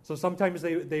 So sometimes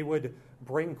they would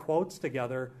bring quotes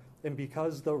together, and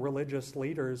because the religious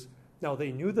leaders, now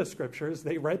they knew the scriptures,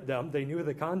 they read them, they knew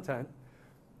the content,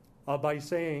 by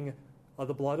saying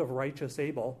the blood of righteous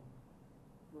Abel,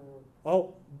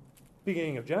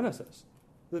 beginning of Genesis,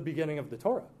 the beginning of the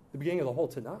Torah, the beginning of the whole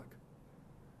Tanakh,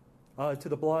 to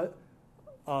the blood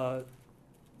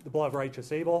of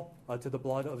righteous Abel, to the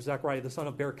blood of Zechariah the son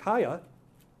of Berechiah.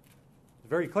 It's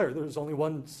very clear. There's only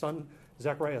one son,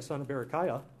 Zechariah son of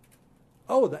Berechiah.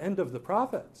 The end of the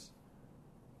prophets.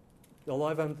 The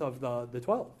 11th of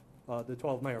the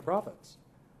 12 minor prophets,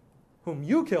 whom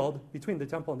you killed between the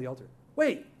temple and the altar.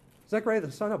 Wait, Zechariah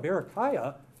the son of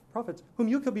Berechiah, prophets, whom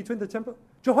you killed between the temple,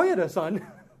 Jehoiada's son.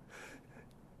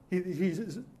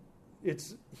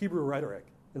 It's Hebrew rhetoric,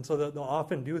 and so they'll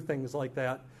often do things like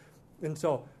that. And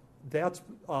so that's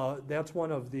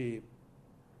one of the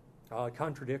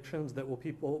contradictions that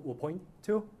people will point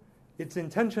to. It's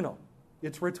intentional.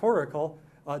 It's rhetorical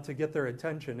to get their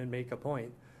attention and make a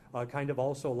point. Kind of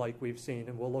also like we've seen,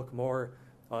 and we'll look more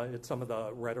at some of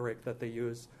the rhetoric that they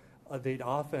use. They'd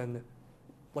often,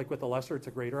 like with the lesser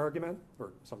to greater argument,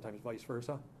 or sometimes vice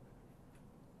versa,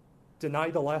 deny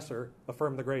the lesser,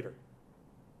 affirm the greater.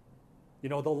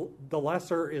 The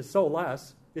lesser is so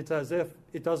less, it's as if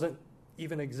it doesn't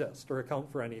even exist or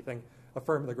account for anything,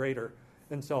 affirm the greater.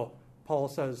 And so Paul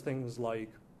says things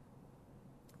like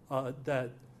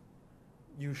that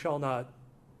you shall not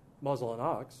muzzle an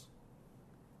ox.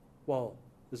 Well,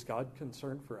 is God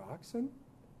concerned for oxen?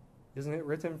 Isn't it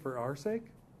written for our sake?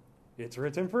 It's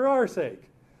written for our sake.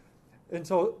 And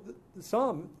so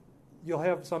you'll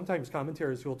have sometimes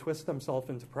commentators who will twist themselves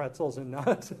into pretzels and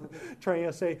not trying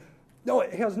to say, no,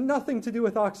 it has nothing to do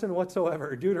with oxen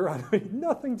whatsoever. Deuteronomy,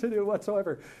 nothing to do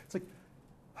whatsoever. It's like,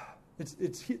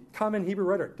 it's common Hebrew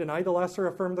rhetoric. Deny the lesser,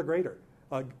 affirm the greater.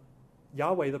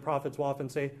 Yahweh, the prophets will often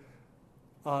say,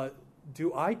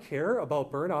 do I care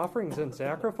about burnt offerings and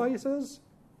sacrifices?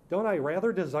 Don't I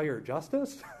rather desire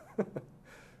justice?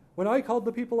 When I called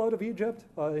the people out of Egypt,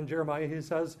 in Jeremiah he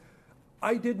says,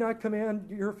 I did not command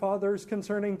your fathers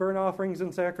concerning burnt offerings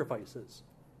and sacrifices.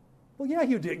 Well, yeah,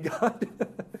 you did, God.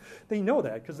 They know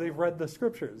that because they've read the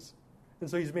scriptures. And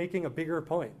so he's making a bigger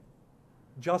point.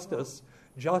 Justice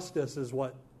is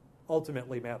what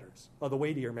ultimately matters. The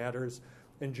weightier matters.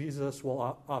 And Jesus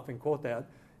will often quote that,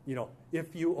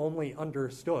 if you only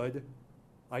understood,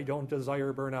 I don't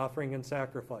desire burnt offering and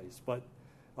sacrifice, but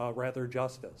rather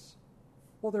justice.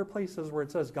 Well, there are places where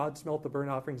it says God smelt the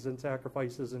burnt offerings and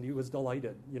sacrifices and he was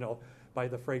delighted, by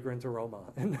the fragrant aroma.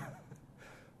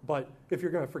 But if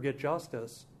you're going to forget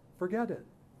justice, forget it.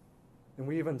 And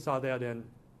we even saw that in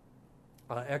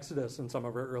Exodus in some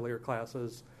of our earlier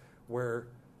classes where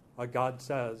God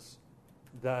says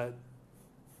that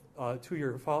to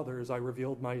your fathers I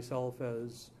revealed myself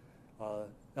as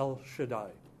El Shaddai,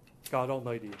 God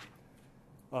Almighty.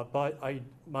 But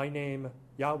my name,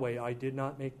 Yahweh, I did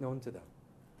not make known to them.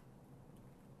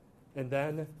 And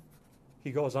then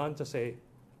he goes on to say,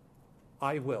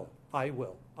 I will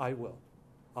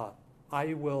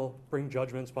bring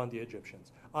judgments upon the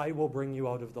Egyptians. I will bring you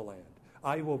out of the land.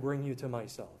 I will bring you to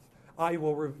myself. I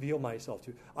will reveal myself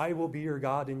to you. I will be your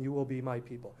God and you will be my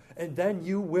people. And then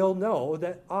you will know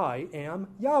that I am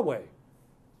Yahweh.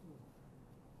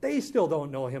 They still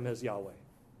don't know him as Yahweh.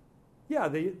 Yeah,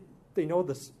 they know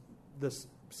this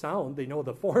sound. They know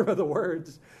the form of the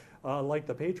words like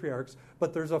the patriarchs.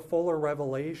 But there's a fuller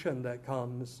revelation that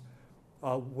comes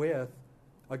with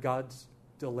God's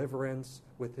deliverance,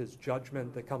 with his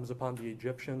judgment that comes upon the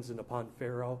Egyptians and upon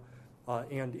Pharaoh,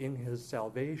 and in his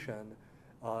salvation.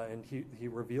 And he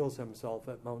reveals himself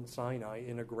at Mount Sinai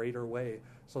in a greater way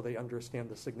so they understand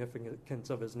the significance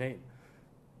of his name.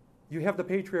 You have the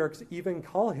patriarchs even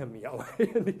call him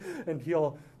Yahweh, and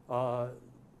he'll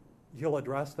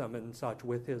address them and such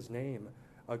with his name,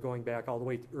 going back all the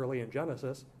way early in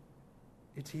Genesis.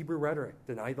 It's Hebrew rhetoric,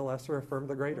 deny the lesser, affirm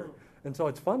the greater. And so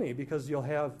it's funny because you'll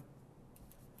have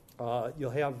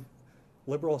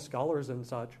liberal scholars and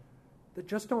such that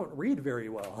just don't read very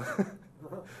well.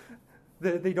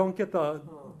 They don't get the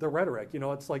rhetoric.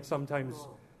 It's like sometimes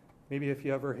maybe if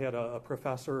you ever had a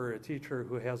professor or a teacher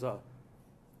who has a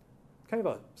kind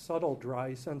of a subtle,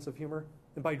 dry sense of humor.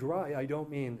 And by dry, I don't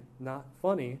mean not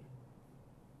funny.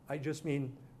 I just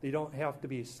mean they don't have to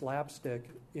be slapstick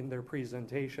in their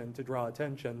presentation to draw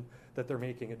attention that they're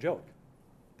making a joke.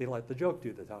 They let the joke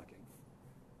do the talking.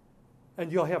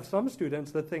 And you'll have some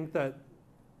students that think that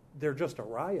they're just a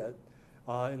riot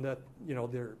and that,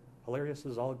 they're hilarious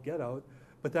as all get out.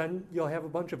 But then you'll have a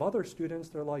bunch of other students,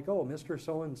 they're like, oh, Mr.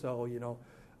 So-and-so,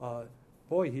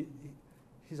 boy,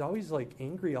 he's always like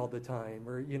angry all the time,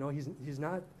 or, he's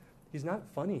not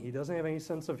funny. He doesn't have any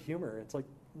sense of humor. It's like,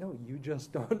 no, you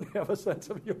just don't have a sense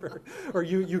of humor. Or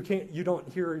you don't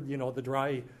hear, the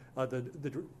dry,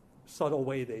 the subtle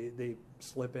way they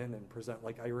slip in and present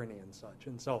like irony and such.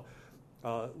 And so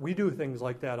we do things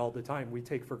like that all the time. We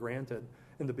take for granted,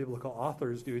 and the biblical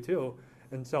authors do too.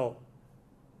 And so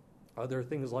there are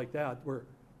things like that where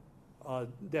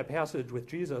that passage with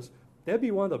Jesus, that'd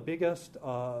be one of the biggest,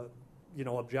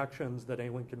 objections that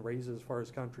anyone can raise as far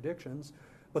as contradictions.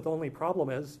 But the only problem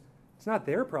is, it's not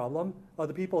their problem.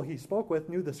 The people he spoke with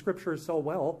knew the scriptures so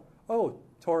well. Oh,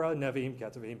 Torah, Nevi'im,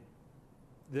 Ketuvim.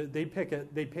 They pick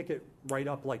it right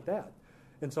up like that.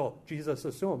 And so Jesus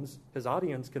assumes his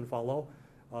audience can follow.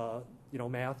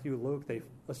 Matthew, Luke, they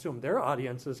assume their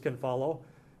audiences can follow.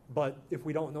 But if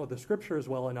we don't know the scriptures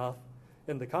well enough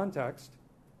in the context,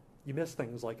 you miss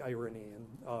things like irony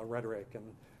and rhetoric and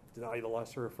deny the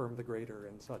lesser, affirm the greater,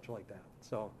 and such like that.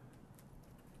 So,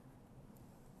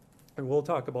 and we'll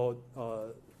talk about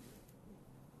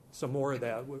some more of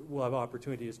that. We'll have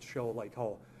opportunities to show like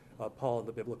how Paul and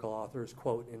the biblical authors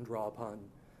quote and draw upon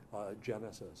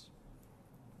Genesis.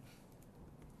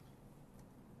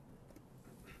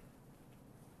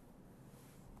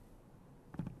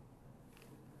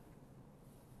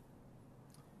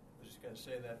 To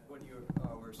say that when you were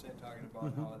talking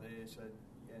about how they said,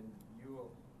 and you,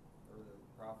 or the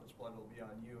prophet's blood will be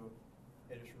on you,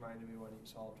 it just reminded me when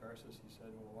Saul of Tarsus, he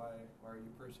said, well, why are you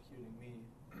persecuting me?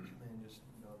 And just,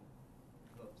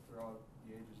 throughout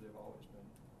the ages, they've always been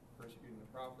persecuting the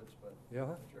prophets, but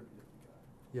attributed to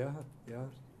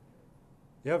God.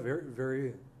 Yeah, very,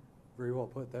 very, very well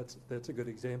put. That's a good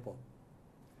example.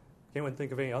 Can anyone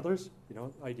think of any others?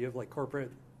 Idea of like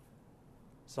corporate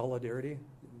solidarity.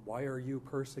 Why are you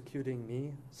persecuting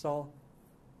me, Saul?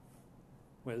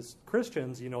 As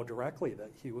Christians, directly that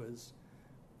he was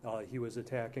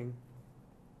attacking,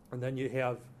 and then you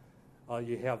have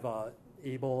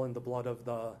Abel and the blood of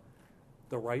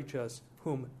the righteous,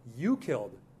 whom you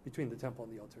killed between the temple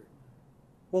and the altar.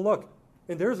 Well, look,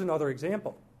 and there's another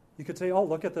example. You could say, oh,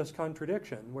 look at this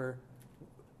contradiction where,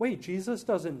 wait, Jesus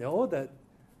doesn't know that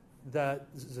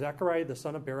Zechariah the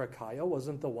son of Berechiah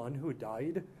wasn't the one who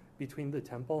died between the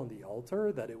temple and the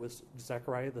altar, that it was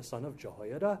Zechariah the son of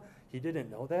Jehoiada? He didn't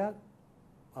know that?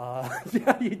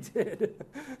 Yeah, he did.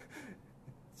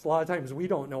 It's a lot of times we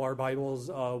don't know our Bibles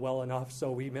well enough,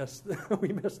 so we miss we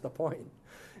miss the point.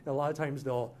 And a lot of times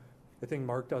I think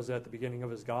Mark does that at the beginning of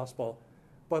his gospel,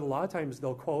 but a lot of times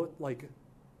they'll quote like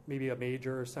maybe a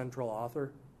major central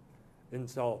author, and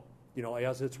so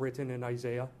as it's written in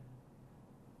Isaiah,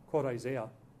 quote Isaiah.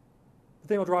 But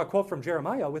they'll draw a quote from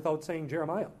Jeremiah without saying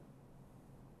Jeremiah.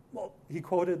 Well, he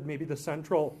quoted maybe the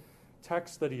central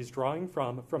text that he's drawing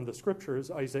from the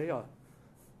scriptures, Isaiah,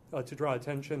 to draw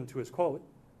attention to his quote.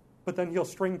 But then he'll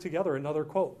string together another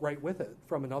quote right with it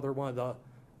from another one of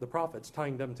the prophets,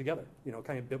 tying them together.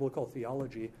 Kind of biblical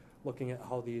theology, looking at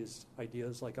how these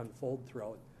ideas like unfold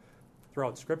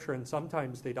throughout Scripture. And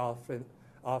sometimes they'd often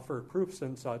offer proofs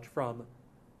and such from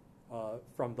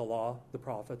the law, the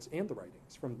prophets, and the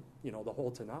writings, from the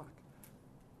whole Tanakh.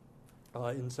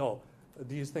 And so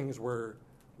these things were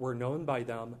known by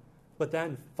them. But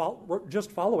then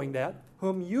just following that,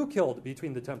 whom you killed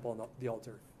between the temple and the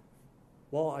altar.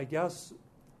 Well, I guess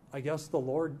the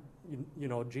Lord,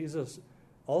 Jesus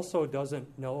also doesn't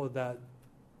know that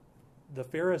the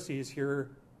Pharisees here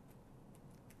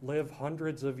live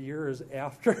hundreds of years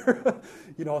after,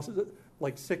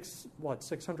 like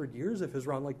 600 years if it's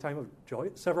around like time of joy,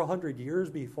 several hundred years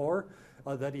before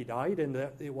that he died, and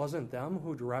that it wasn't them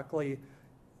who directly,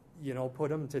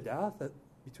 put him to death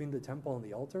between the temple and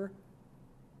the altar.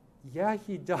 Yeah,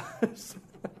 he does.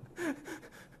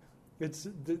 It's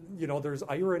there's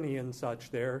irony and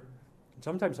such there,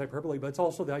 sometimes hyperbole, but it's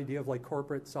also the idea of like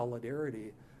corporate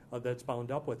solidarity that's bound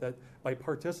up with it. By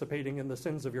participating in the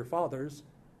sins of your fathers,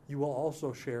 you will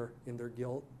also share in their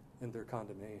guilt and their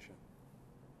condemnation.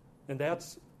 And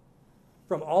that's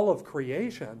from all of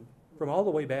creation, from all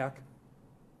the way back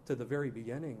to the very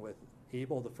beginning with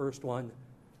Abel, the first one,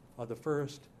 the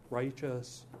first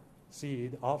righteous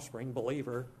seed, offspring,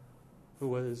 believer, who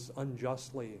was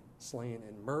unjustly slain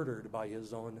and murdered by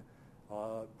his own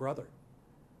brother.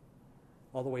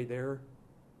 All the way there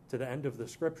to the end of the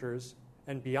scriptures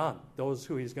and beyond, those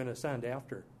who he's going to send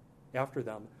after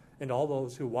them, and all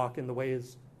those who walk in the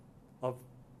ways of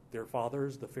their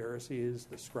fathers, the Pharisees,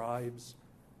 the scribes,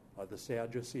 the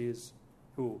Sadducees,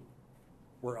 who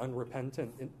were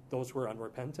unrepentant, those who were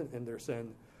unrepentant in their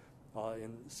sin,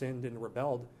 and sinned and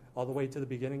rebelled, all the way to the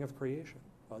beginning of creation.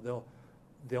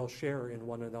 They'll share in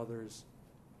one another's,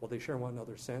 they share in one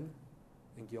another's sin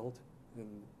and guilt and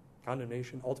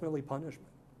condemnation, ultimately punishment.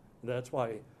 And that's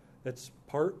why it's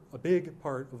a big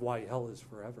part of why hell is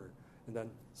forever. And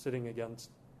then sitting against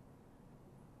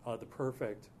the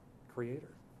perfect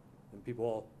Creator. And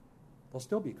people, they'll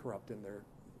still be corrupt in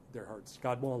their hearts.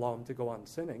 God won't allow them to go on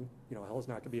sinning. Hell's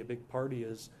not going to be a big party,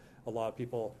 as a lot of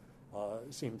people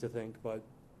seem to think,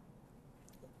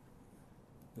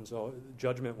 and so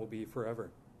judgment will be forever.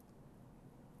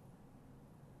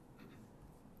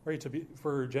 All right,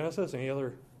 for Genesis, any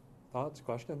other thoughts,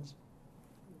 questions?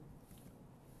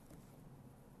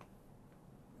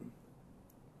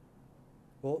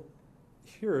 Well,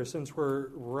 here, since we're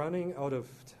running out of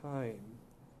time,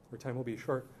 or time will be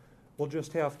short, we'll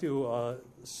just have to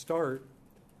start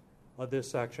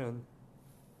this section.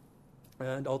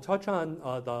 And I'll touch on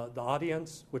the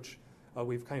audience, which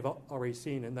we've kind of already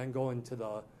seen, and then go into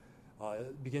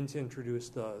begin to introduce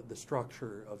the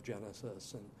structure of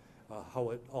Genesis and how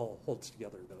it all holds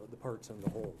together, the parts and the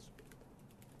wholes.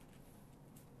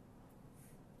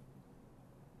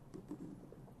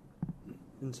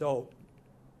 And so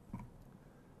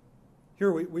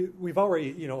here we've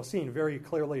already seen very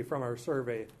clearly from our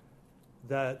survey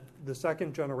that the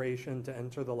second generation to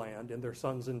enter the land and their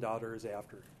sons and daughters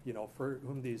after, for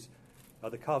whom these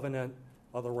the covenant,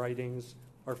 the writings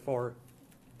are for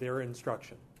their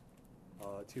instruction,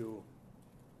 to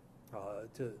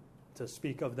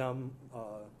speak of them,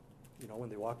 when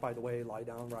they walk by the way, lie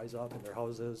down, rise up in their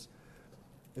houses,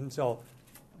 and so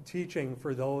teaching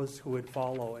for those who would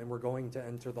follow and were going to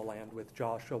enter the land with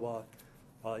Joshua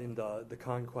in the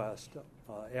conquest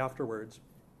afterwards.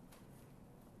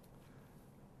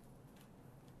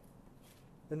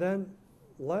 And then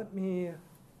let me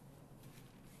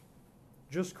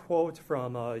just quote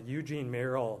from Eugene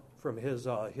Merrill from his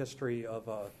history of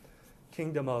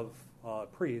Kingdom of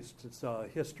Priests. It's a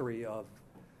history of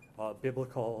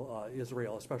biblical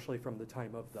Israel, especially from the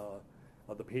time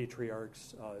of the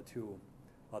patriarchs to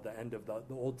the end of the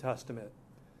Old Testament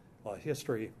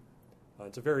history.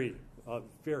 It's a very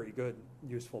good,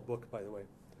 useful book, by the way.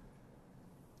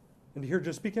 And here,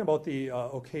 just speaking about the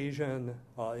occasion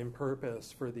and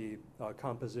purpose for the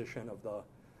composition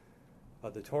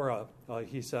of the Torah,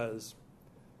 he says,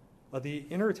 the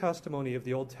inner testimony of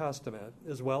the Old Testament,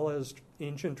 as well as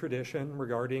ancient tradition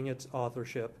regarding its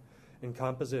authorship, and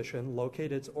composition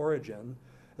locate its origin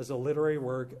as a literary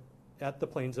work at the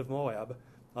plains of Moab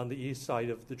on the east side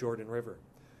of the Jordan River.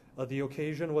 The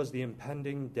occasion was the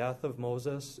impending death of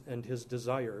Moses and his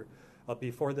desire,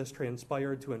 before this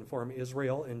transpired, to inform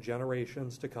Israel in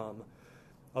generations to come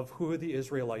of who the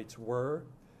Israelites were,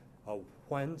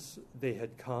 whence they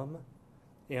had come,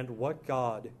 and what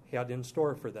God had in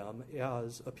store for them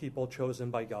as a people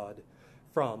chosen by God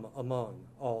from among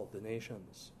all the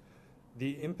nations.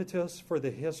 The impetus for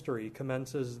the history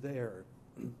commences there,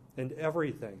 and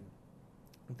everything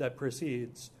that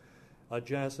precedes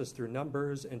Genesis through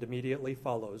Numbers and immediately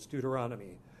follows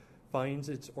Deuteronomy finds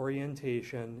its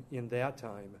orientation in that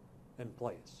time and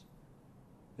place.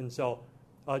 And so,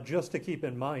 just to keep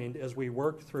in mind as we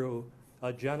work through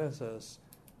Genesis,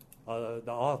 the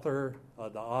author,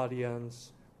 the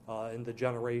audience, and the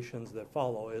generations that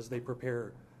follow as they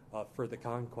prepare for the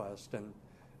conquest and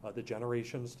the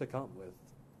generations to come with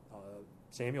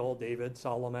Samuel, David,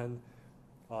 Solomon,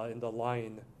 in the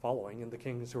line following, and the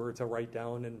kings who are to write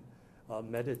down and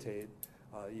meditate,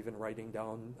 even writing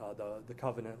down the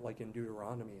covenant like in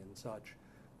Deuteronomy and such,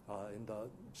 in the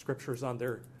scriptures on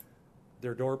their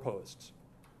doorposts.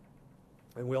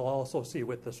 And we'll also see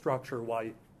with the structure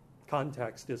why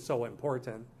context is so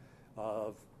important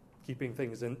of keeping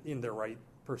things in their right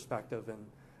perspective and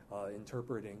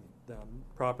interpreting them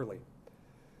properly.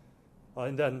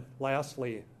 And then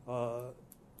lastly,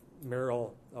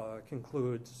 Merrill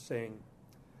concludes saying,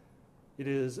 "It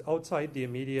is outside the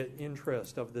immediate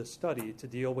interest of this study to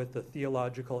deal with the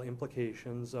theological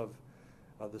implications of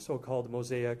the so-called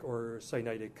Mosaic or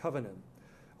Sinaitic covenant.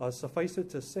 Suffice it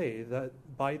to say that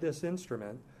by this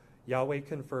instrument, Yahweh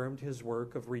confirmed his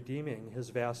work of redeeming his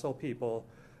vassal people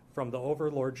from the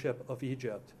overlordship of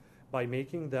Egypt by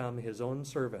making them his own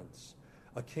servants,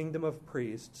 a kingdom of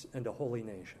priests and a holy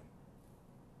nation."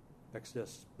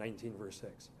 Exodus 19, verse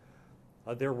 6.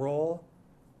 Their role,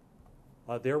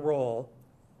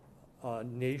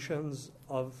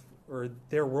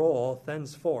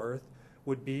 thenceforth,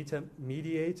 would be to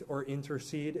mediate or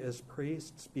intercede as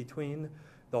priests between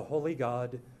the holy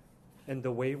God and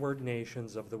the wayward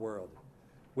nations of the world,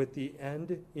 with the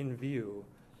end in view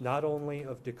not only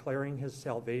of declaring his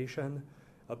salvation,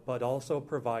 but also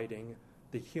providing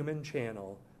the human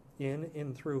channel in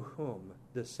and through whom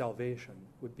this salvation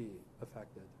would be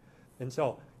effected. And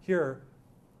so here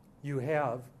you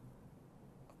have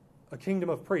a kingdom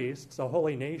of priests, a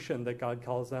holy nation that God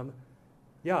calls them.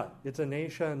 Yeah, it's a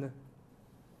nation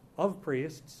of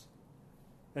priests,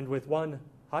 and with one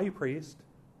high priest,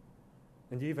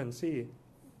 and you even see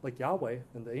like Yahweh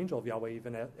and the angel of Yahweh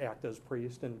even act as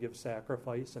priest and give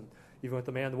sacrifice, and even with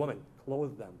the man and the woman,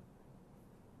 clothe them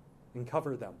and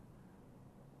cover them,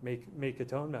 make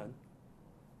atonement.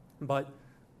 But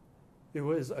it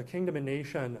was a kingdom and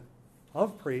nation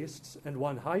of priests and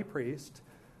one high priest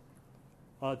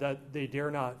that they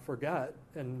dare not forget.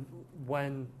 And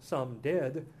when some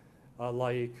did,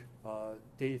 like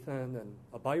Dathan and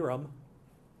Abiram,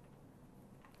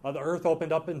 the earth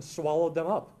opened up and swallowed them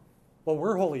up. Well,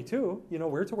 we're holy too.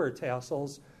 We're to wear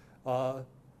tassels on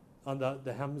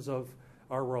the hems of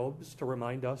our robes to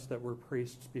remind us that we're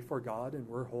priests before God and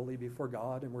we're holy before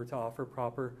God and we're to offer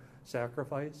proper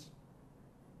sacrifice.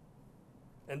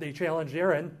 And they challenged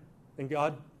Aaron, and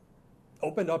God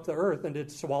opened up the earth and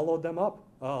it swallowed them up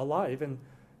alive and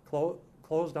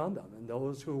closed on them and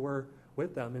those who were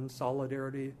with them in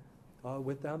solidarity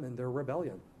with them in their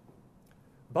rebellion.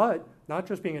 But not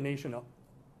just being a nation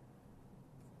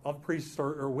of priests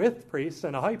or with priests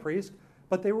and a high priest,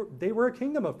 but they were a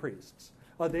kingdom of priests.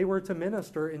 They were to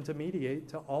minister and to mediate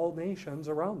to all nations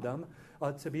around them,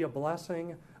 to be a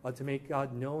blessing, to make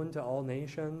God known to all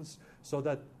nations, so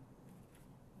that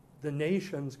the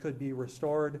nations could be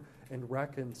restored and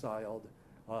reconciled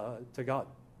to God.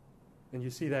 And you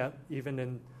see that even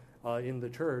in the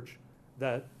church,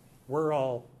 that we're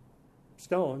all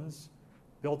stones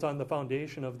built on the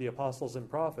foundation of the apostles and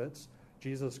prophets.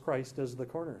 Jesus Christ is the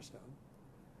cornerstone.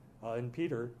 And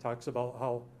Peter talks about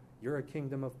how you're a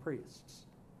kingdom of priests.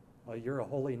 You're a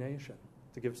holy nation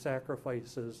to give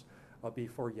sacrifices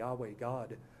before Yahweh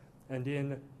God. And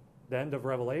in the end of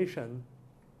Revelation,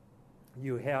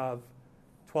 you have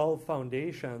 12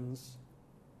 foundations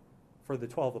for the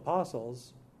 12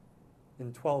 apostles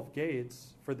and 12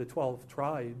 gates for the 12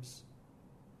 tribes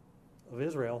of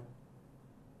Israel,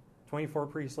 24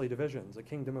 priestly divisions, a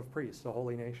kingdom of priests, a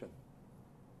holy nation.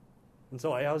 And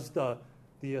so as the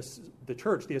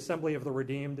church, the assembly of the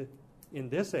redeemed in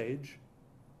this age,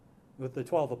 with the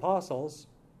 12 apostles,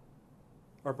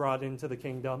 are brought into the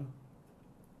kingdom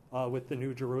with the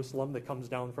new Jerusalem that comes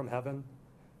down from heaven,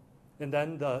 And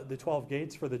then the 12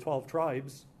 gates for the 12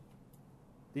 tribes.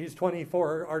 These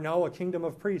 24 are now a kingdom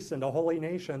of priests and a holy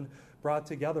nation brought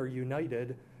together,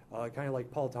 united, kind of like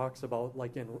Paul talks about,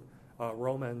 like in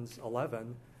Romans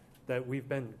 11, that we've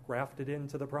been grafted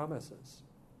into the promises.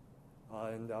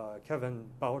 And Kevin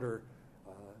Bowder,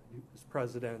 who's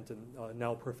president and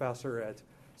now professor at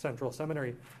Central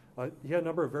Seminary, he had a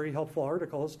number of very helpful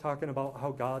articles talking about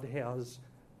how God has,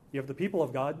 you have the people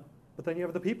of God, but then you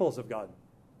have the peoples of God,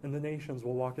 and the nations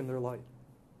will walk in their light.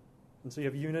 And so you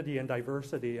have unity and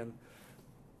diversity, and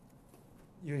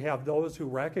you have those who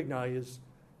recognize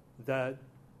that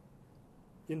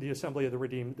in the assembly of the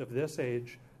redeemed of this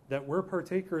age, that we're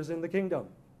partakers in the kingdom.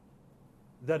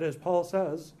 That, as Paul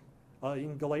says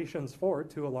in Galatians 4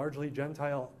 to a largely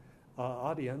Gentile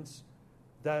audience,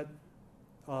 that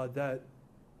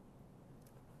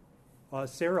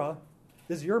Sarah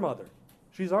is your mother.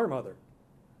 She's our mother.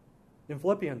 In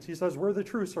Philippians, he says, we're the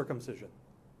true circumcision.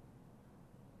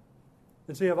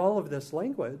 And so you have all of this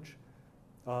language.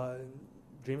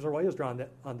 James Roy is drawn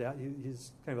on that.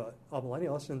 He's kind of a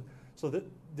millennialist. And so that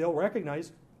they'll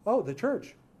recognize, the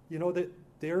church, that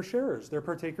they are sharers. They're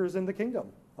partakers in the kingdom,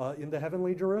 in the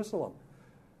heavenly Jerusalem.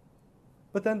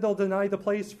 But then they'll deny the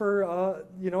place for, a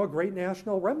great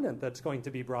national remnant that's going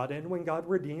to be brought in when God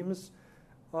redeems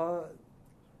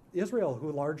Israel,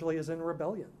 who largely is in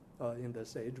rebellion in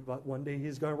this age. But one day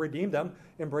he's going to redeem them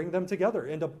and bring them together.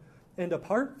 And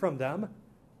apart from them,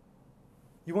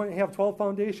 you wouldn't have 12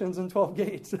 foundations and 12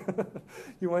 gates.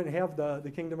 You wouldn't have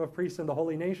the kingdom of priests and the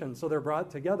holy nation. So they're brought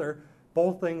together.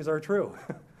 Both things are true.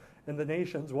 And the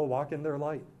nations will walk in their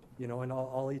light, in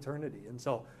all eternity. And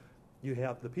so you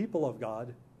have the people of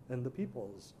God and the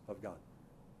peoples of God.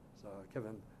 So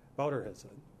Kevin Bowder has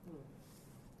said.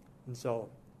 And so,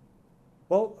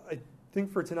 I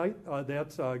think for tonight,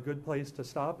 that's a good place to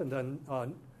stop. And then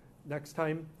next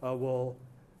time, we'll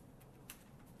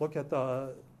look at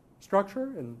the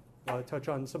structure and touch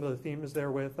on some of the themes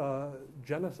there with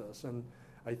Genesis. And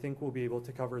I think we'll be able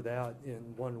to cover that in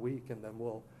 1 week. And then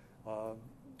we'll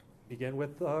begin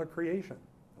with creation,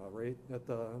 right at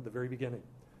the very beginning.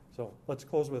 So let's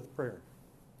close with prayer.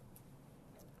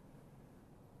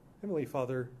 Heavenly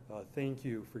Father, thank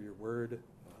you for your word.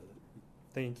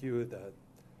 Thank you that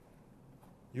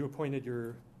you appointed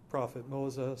your prophet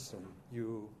Moses, and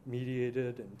you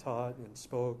mediated and taught and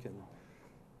spoke and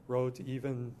wrote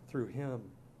even through him.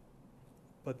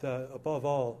 But that above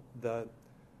all, that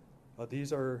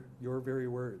these are your very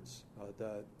words,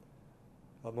 that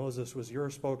Moses was your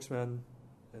spokesman,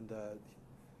 and that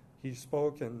he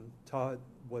spoke and taught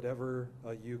whatever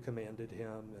you commanded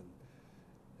him.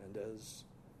 And as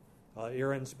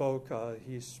Aaron spoke,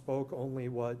 he spoke only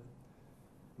what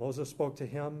Moses spoke to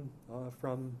him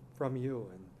from you.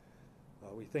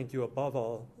 And we thank you above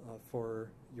all for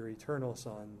your eternal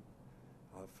Son,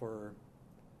 for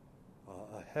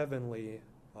a heavenly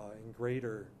and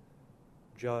greater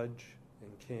judge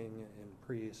and king and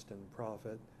priest and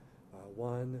prophet,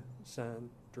 one sent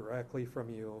directly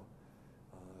from you,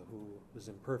 who was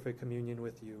in perfect communion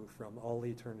with you from all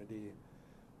eternity,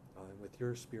 and with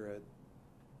your Spirit,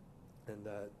 and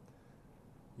that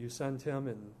you sent him,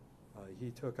 and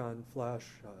he took on flesh.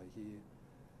 He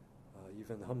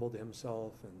even humbled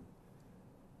himself, and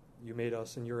you made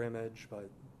us in your image, but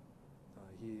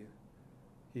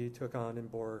he took on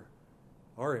and bore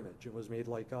our image. It was made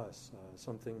like us,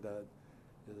 something that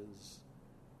is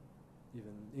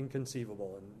even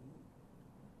inconceivable and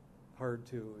hard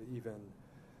to even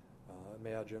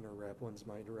imagine or wrap one's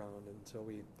mind around. And so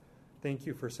we thank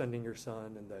you for sending your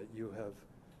Son, and that you have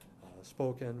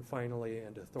spoken finally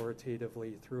and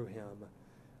authoritatively through him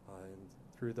and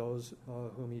through those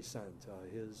whom he sent,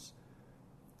 his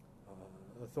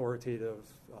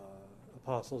authoritative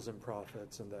apostles and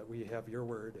prophets, and that we have your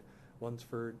word once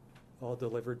for all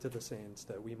delivered to the saints,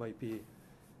 that we might be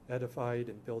edified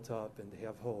and built up and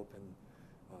have hope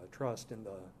and trust in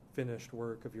the finished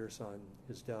work of your Son,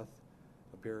 his death,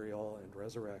 burial, and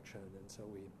resurrection. And so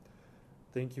we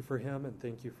thank you for him, and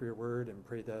thank you for your word, and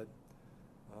pray that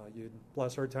you'd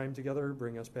bless our time together,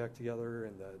 bring us back together,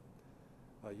 and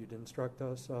that you'd instruct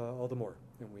us all the more.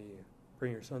 And we pray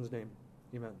in your Son's name.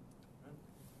 Amen.